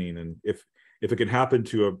happening. And if it can happen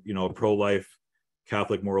to a pro-life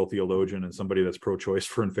Catholic moral theologian and somebody that's pro-choice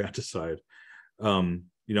for infanticide,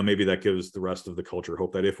 maybe that gives the rest of the culture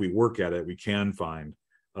hope that if we work at it, we can find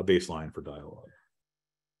a baseline for dialogue.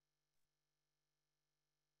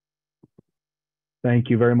 Thank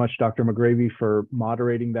you very much, Dr. McGravy, for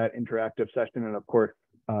moderating that interactive session, and of course,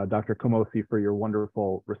 Dr. Camosy, for your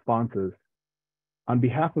wonderful responses. On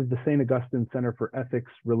behalf of the St. Augustine Center for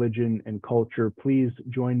Ethics, Religion, and Culture, please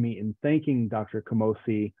join me in thanking Dr.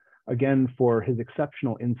 Camosy again for his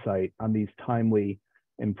exceptional insight on these timely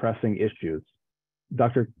and pressing issues.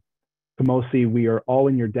 Dr. Camosy, we are all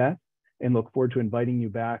in your debt and look forward to inviting you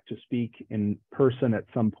back to speak in person at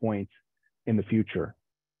some point in the future.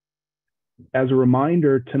 As a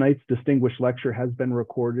reminder, tonight's distinguished lecture has been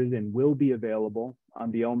recorded and will be available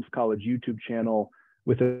on the Elms College YouTube channel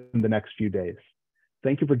within the next few days.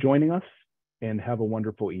 Thank you for joining us and have a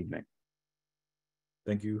wonderful evening.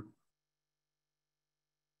 Thank you.